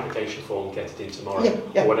 here's the application form, get it in tomorrow,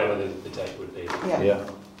 or whatever the date would be.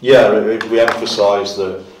 Yeah, we emphasise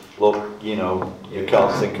that look, you know, you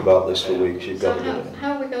can't think about this for weeks, you've got So to do it.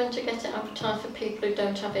 how are we going to get it advertised for people who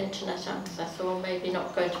don't have internet access or maybe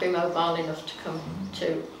not going to be mobile enough to come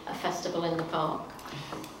to a festival in the park?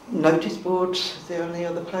 Notice boards is the only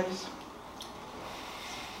other place.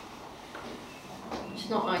 It's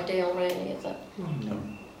not ideal really, is it? No.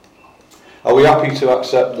 Are we happy to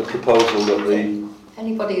accept the proposal that the...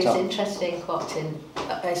 Anybody who's interested in co-opting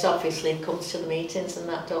is obviously comes to the meetings and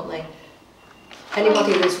that, don't they?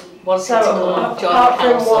 Anybody who's wanting to come and join the apart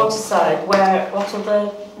from council. Waterside, what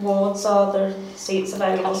other wards are there seats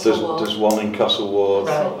available? There's one in Castle Ward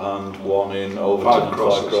and one in Overton and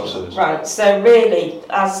Five Crosses. Right, so really,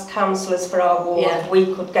 as councillors for our ward, Yeah.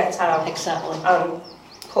 we could get out Exactly. and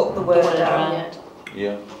put the word out.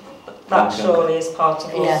 Yeah. That Okay. surely is part of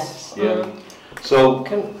us. Yes. Yeah. So,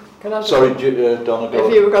 Can I just, sorry, Donna, go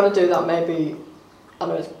if you were going to do that, maybe, I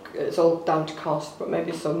know it's all down to cost, but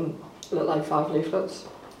maybe some look like 5 leaflets,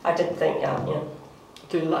 I did think that, yeah.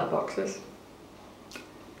 do letterboxes.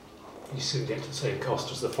 You soon get to the same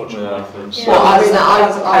cost as the Frodsham Yeah. Life is. Yeah. Well, I mean,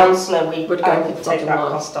 as a I councillor, we would I go could for take Frodsham that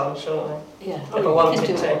Life. cost on, surely. Yeah. If I wanted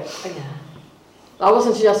Can do to. it. Yeah. I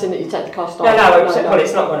wasn't suggesting that you take the cost off. No, well,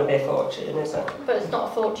 it's not going to be a fortune, is it? But it's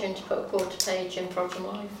not a fortune to put a quarter page in Frodsham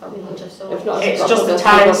Life, I would have thought. If not, It's just the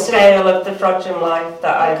time scale of the Frodsham Life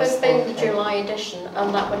that I It was could be the thinking. July edition,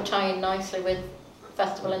 and that would tie in nicely with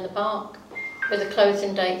Festival in the Park, with a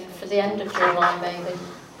closing date for the end of July maybe.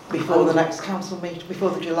 Before the next council meeting, before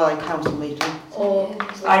the July council meeting. Or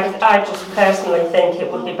I just personally think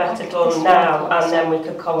it would be better done now, and then we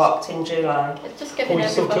could co-opt in July. it's just Well, giving we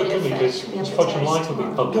still could, everybody a couldn't we? face. Because Frodsham Life will be Can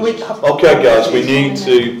we published. have, Okay, guys, we need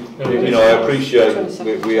to, you know, I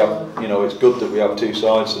appreciate we have, you know, it's good that we have two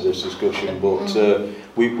sides to this discussion, but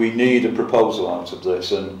we need a proposal out of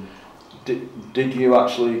this. And did you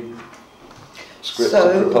actually script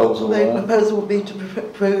a proposal the there? proposal would be to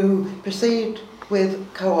proceed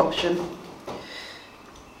with co-option,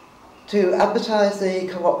 to advertise the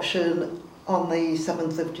co-option on the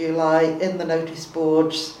 7th of July in the notice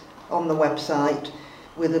boards on the website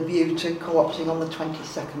with a view to co-opting on the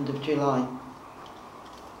 22nd of July.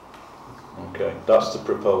 Okay, that's the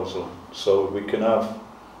proposal. So we can have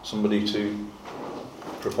somebody to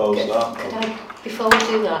propose that. Could I, before we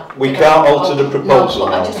do that, We could can't I- alter the proposal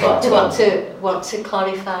No, but I now, just want to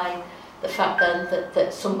clarify the fact then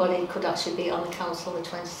that somebody could actually be on the council the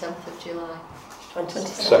 27th of July.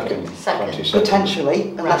 22nd. 22nd. Potentially,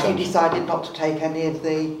 unless you Potentially. decided not to take any of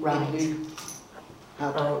the Right. people who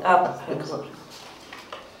had Right, the co-option.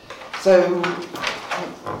 So,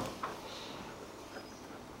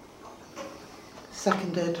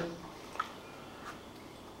 seconded.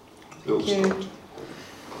 Thank you.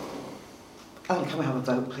 And can we have a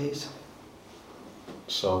vote, please?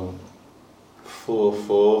 So 4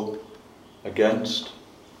 for, against,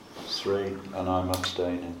 3, and I'm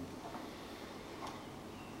abstaining.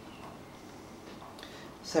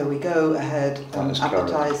 So we go ahead That and is carried.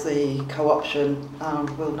 advertise the co-option and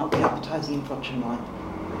will not be advertising in Frodsham Life.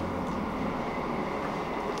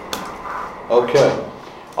 Okay.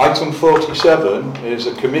 Item 47 is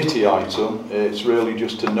a committee item. It's really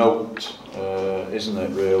just a note, isn't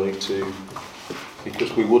it, really,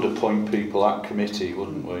 because we would appoint people at committee,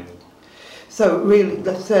 wouldn't we? So really,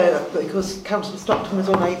 because Councillor Stockton was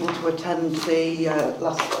unable to attend the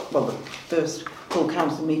the first full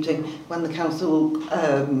council meeting when the council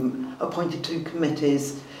appointed 2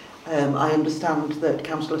 committees, I understand that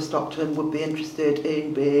Councillor Stockton would be interested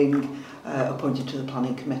in being appointed to the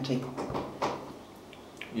planning committee.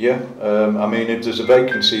 Yeah, I mean, if there's a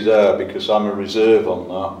vacancy there, because I'm a reserve on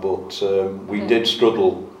that, but we did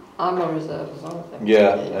struggle. I'm a reserve as well, I think.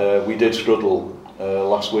 Yeah, we did struggle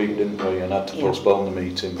last week, didn't we, and had to Yeah. postpone the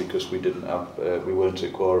meeting because we didn't have, we weren't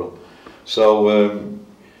at quorum. So,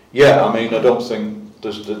 yeah, I mean, I don't think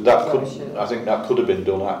that could. I think that could have been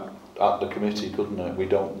done at the committee, couldn't it? We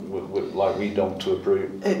don't to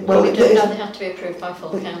approve. No, they have to be approved by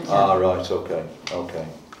full council. Ah, right, okay.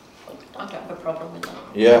 I don't have a problem with that.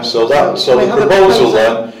 Yeah, so we the have a proposal proposal.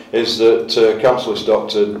 then is that Councillor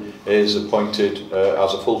Stockton is appointed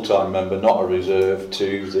as a full-time member, not a reserve,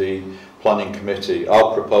 to the planning committee.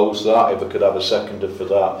 I'll propose that, if I could have a seconder for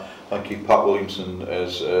that. Thank you, Pat Williamson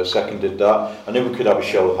has seconded that. And if we could have a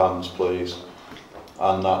show of hands, please.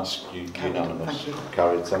 And that's unanimous. Thank you.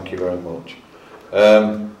 Carried, thank you very much.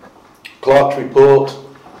 Clerk's report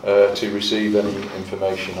to receive any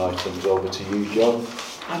information items. Over to you, John.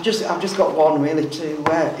 I've just got one really to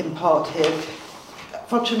impart here.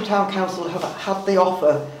 Frodsham Town Council have had the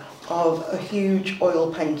offer of a huge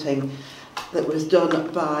oil painting that was done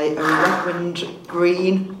by a Reverend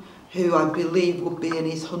Green, who I believe would be in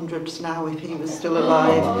his hundreds now if he was still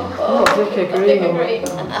alive. Oh, Vicar Green.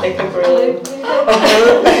 Vicar Green.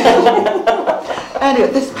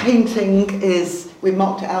 Anyway, this painting is, we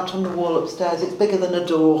marked it out on the wall upstairs. It's bigger than a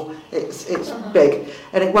door. It's big,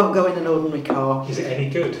 and it won't go in an ordinary car. Is it any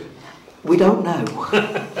good? We don't know.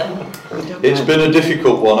 It's been a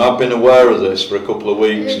difficult one. I've been aware of this for a couple of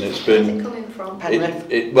weeks, and it's been. Where's it coming from? Penrith.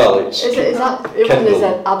 It's Is that it was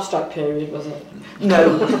an abstract period, was it?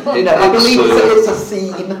 No, I believe it's a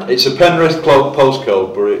scene. It's a Penrith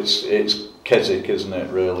postcode, but it's Keswick, isn't it,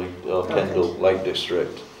 really, or Kendal, Lake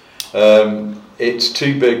District. It's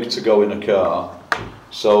too big to go in a car,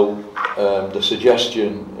 so the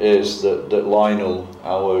suggestion is that Lionel,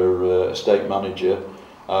 our estate manager,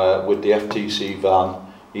 with the FTC van,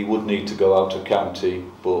 he would need to go out of county,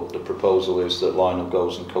 but the proposal is that Lionel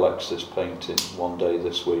goes and collects this painting one day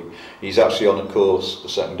this week. He's actually on a course, the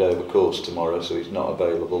second day of a course tomorrow, so he's not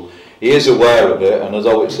available. He is aware of it, and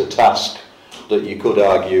although it's a task that you could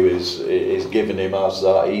argue is given him as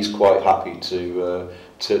that, he's quite happy to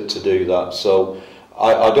do that. So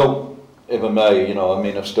I don't, if I may,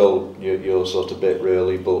 I've stole your sort of bit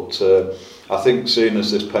really, but I think seeing as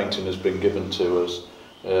this painting has been given to us,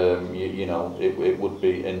 it would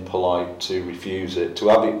be impolite to refuse it. To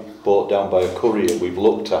have it brought down by a courier, we've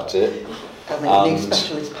looked at it, and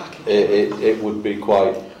specialist package. It would be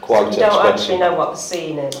quite expensive. You don't actually know what the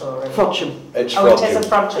scene is, or Frodsham. It's Frodsham. Frodsham. It is a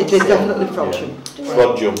Frodsham. It is definitely Frodsham. Yeah.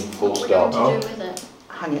 Frodsham, full stop. What are you going to do with it?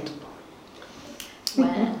 Hang it.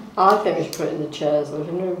 Where? I think we should put it in the chair's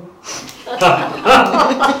living room. Well,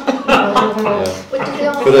 do they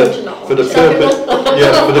all For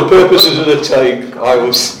the purposes of the tape, I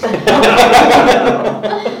was.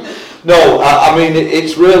 No, I mean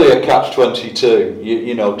it's really a catch-22.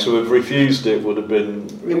 You know, to have refused it would have been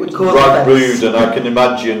right rude, and I can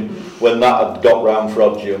imagine when that had got round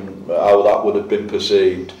Frodsham how that would have been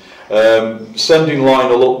perceived. Sending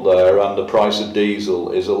Lionel up there and the price of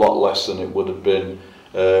diesel is a lot less than it would have been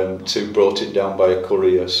to brought it down by a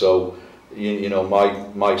courier. So,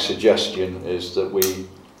 my suggestion is that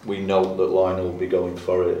we note that Lionel will be going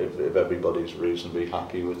for it if everybody's reasonably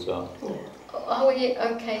happy with that. Yeah. Are we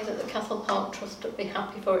okay that the Castle Park Trust would be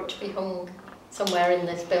happy for it to be hung somewhere in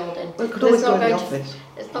this building? Well, it could always go in the office.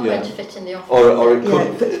 It's not going to fit in the office. Or it could,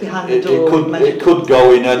 it fits behind the door. It could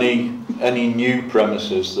go in any new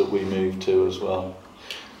premises that we move to as well.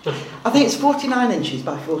 I think it's 49 inches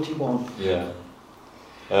by 41. Yeah.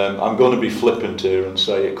 I'm going to be flippant here and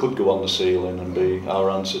say it could go on the ceiling and be our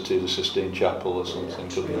answer to the Sistine Chapel or something,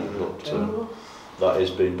 couldn't it? But that is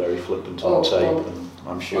being very flippant on tape, and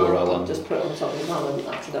I'm sure Alan just put it on top of the man and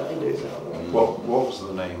accidentally lose it. What was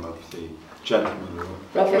the name of the gentleman?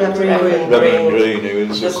 Reverend Green, who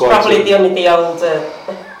is There's probably the older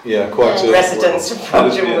residents of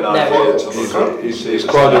Frodsham would know. He's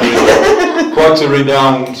quite a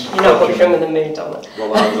renowned. You're not putting him in the mood on it.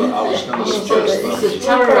 Well, I was going to suggest I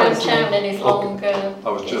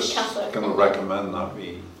was just going to recommend that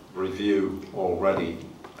we review already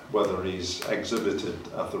whether he's exhibited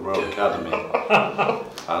at the Royal Academy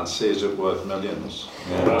and see is it worth millions.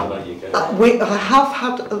 Yeah, I'll let you go. I have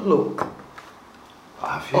had a look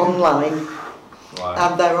online,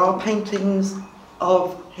 and there are paintings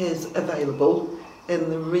of his available in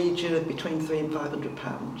the region of between £300 and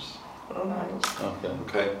 £500.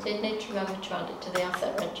 Okay. So you need to remember to add it to the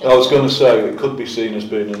asset register. I was going to say it could be seen as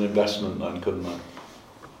being an investment then, couldn't it?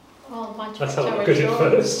 Oh, might Let's affect have a our look at it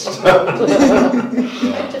insurance. first.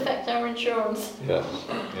 Might affect our insurance. Yes.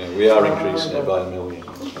 Yeah, we are increasing it by $1 million in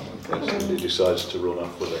case somebody decides to run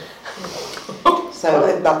off with it.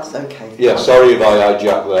 So that's okay. Yeah, sorry if I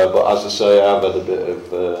hijacked there, but as I say, I've had a bit of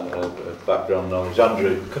background knowledge.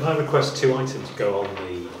 Andrew? Could I request 2 items go on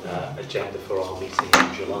the agenda for our meeting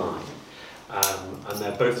in July? And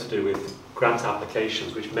they're both to do with grant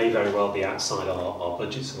applications, which may very well be outside our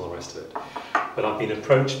budgets and all the rest of it. But I've been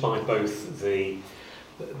approached by both the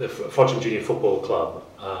Frodsham Junior Football Club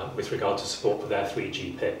with regard to support for their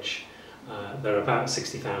 3G pitch. They're about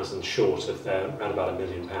 60,000 short of around about £1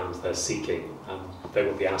 million they're seeking, and they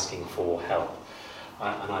will be asking for help.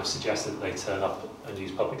 And I've suggested that they turn up and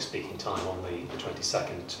use public speaking time on the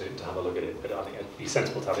 22nd to have a look at it, but I think it'd be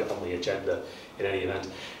sensible to have it on the agenda in any event.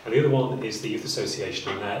 And the other one is the Youth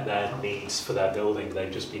Association and their needs for their building. They've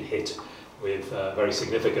just been hit with very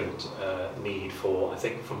significant need for, I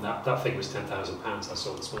think from that figure was £10,000 I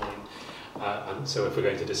saw this morning. And so if we're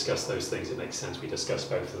going to discuss those things, it makes sense we discuss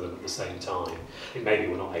both of them at the same time. Maybe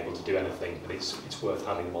we're not able to do anything, but it's worth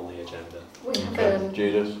having them on the agenda. We have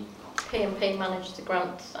Judith? P&P manage the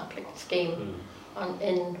grants scheme, and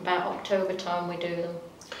in about October time we do them.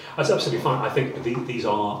 That's absolutely fine. I think these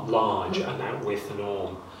are large and outwith the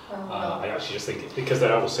norm. I actually just think because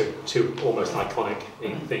they're also two almost iconic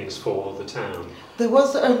things for the town. There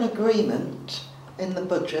was an agreement in the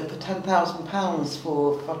budget for £10,000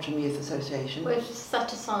 for Frodsham Youth Association. We've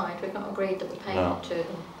set aside, we've not agreed that we're paying to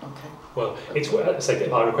them. Okay. Well,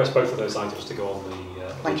 I request both of those items to go on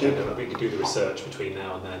the agenda. We can do the research between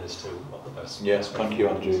now and then as to what the best. Yes, thank you,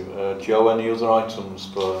 Andrew. Joe, any other items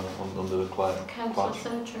for under the claim? Councillor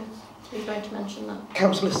surgeries. Are you going to mention that?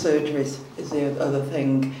 Councillor surgeries is the other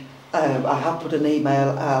thing. I have put an email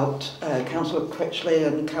out. Councillor Critchley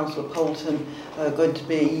and Councillor Poulton are going to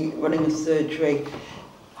be running a surgery.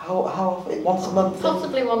 How once a month?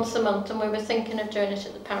 Possibly once a month, and we were thinking of doing it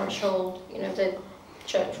at the parish hall. You know, the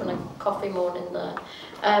church run a coffee morning there.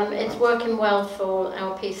 It's working well for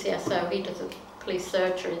our PCSO. He does a police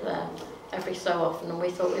surgery there every so often, and we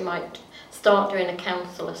thought we might start doing a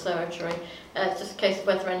councillor surgery. It's just a case of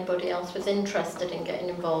whether anybody else was interested in getting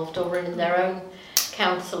involved or running their own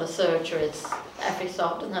councillor surgeries every so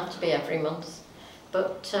often. Doesn't have to be every month,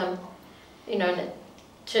 but you know,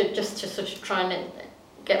 to sort of try and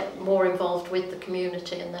get more involved with the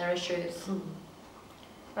community and their issues.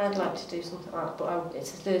 I'd like to do something like that, but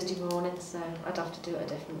it's a Thursday morning, so I'd have to do it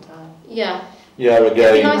at a different time. Yeah. Yeah, again.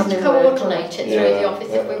 It'd be nice to coordinate it through the office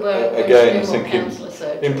if we were again, I to do more think councillor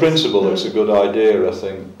surgeries. in principle it's a good idea. I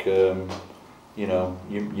think you know,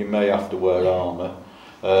 you may have to wear armour,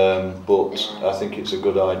 but I think it's a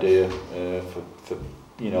good idea for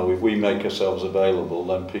you know, if we make ourselves available,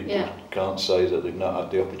 then people can't say that they've not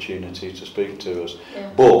had the opportunity to speak to us.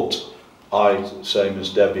 But I, same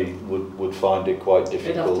as Debbie, would find it quite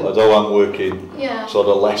difficult. Although I'm working sort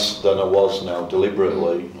of less than I was now,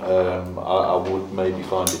 deliberately, I would maybe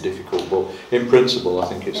find it difficult. But in principle, I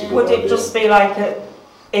think it's a good idea. Would it just be like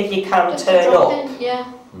if you can just turn up?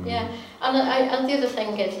 Yeah. And the other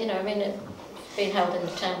thing is, you know, I mean, it's being held in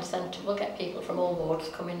the town centre. We'll get people from all wards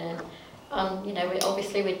coming in, and you know, we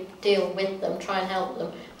deal with them, try and help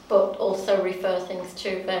them, but also refer things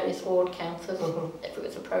to various ward councillors if it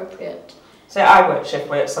was appropriate. So I work shift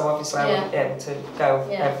work, so obviously I wouldn't be able to go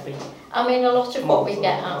every. I mean, a lot of what we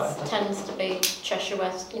get asked tends to be Cheshire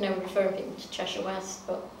West, you know, referring people to Cheshire West,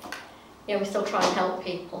 but you know, we still try and help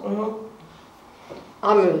people.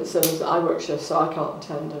 I'm in Sims, I work shift, so I can't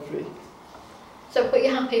attend every. So, but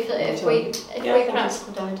you're happy if we perhaps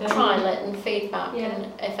trial it and feedback,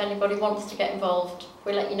 and if anybody wants to get involved,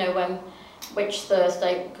 we'll let you know which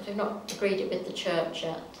Thursday, because we've not agreed it with the church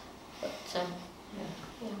yet. But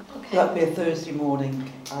okay. That'd be a Thursday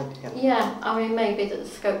morning idea. Yeah, I mean, maybe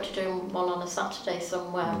there's scope to do one on a Saturday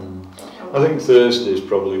somewhere. I think Thursday is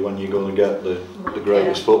probably when you're going to get the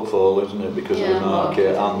greatest footfall, isn't it? Because of the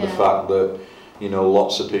market and the fact that, you know,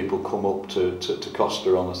 lots of people come up to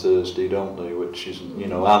Costa on a Thursday, don't they? Which is, you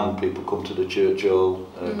know, and people come to the church hall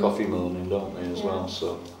coffee morning, don't they, as well?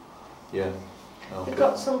 So, yeah. Okay. We've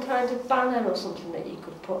got some kind of banner or something that you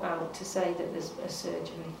could put out to say that there's a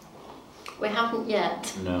surgery. We haven't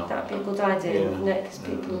yet. No. That'd be a good idea, wouldn't it? Because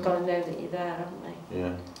people have got to know that you're there, haven't they?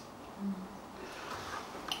 Yeah.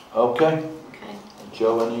 Okay.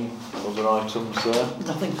 Joe, any other items there?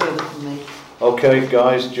 Nothing further from me. Okay,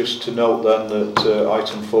 guys, just to note then that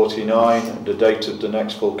item 49, the date of the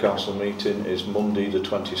next full council meeting is Monday the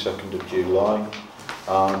 22nd of July.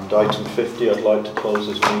 And item 50, I'd like to close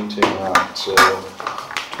this meeting at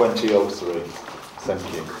 20:03.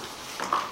 Thank you.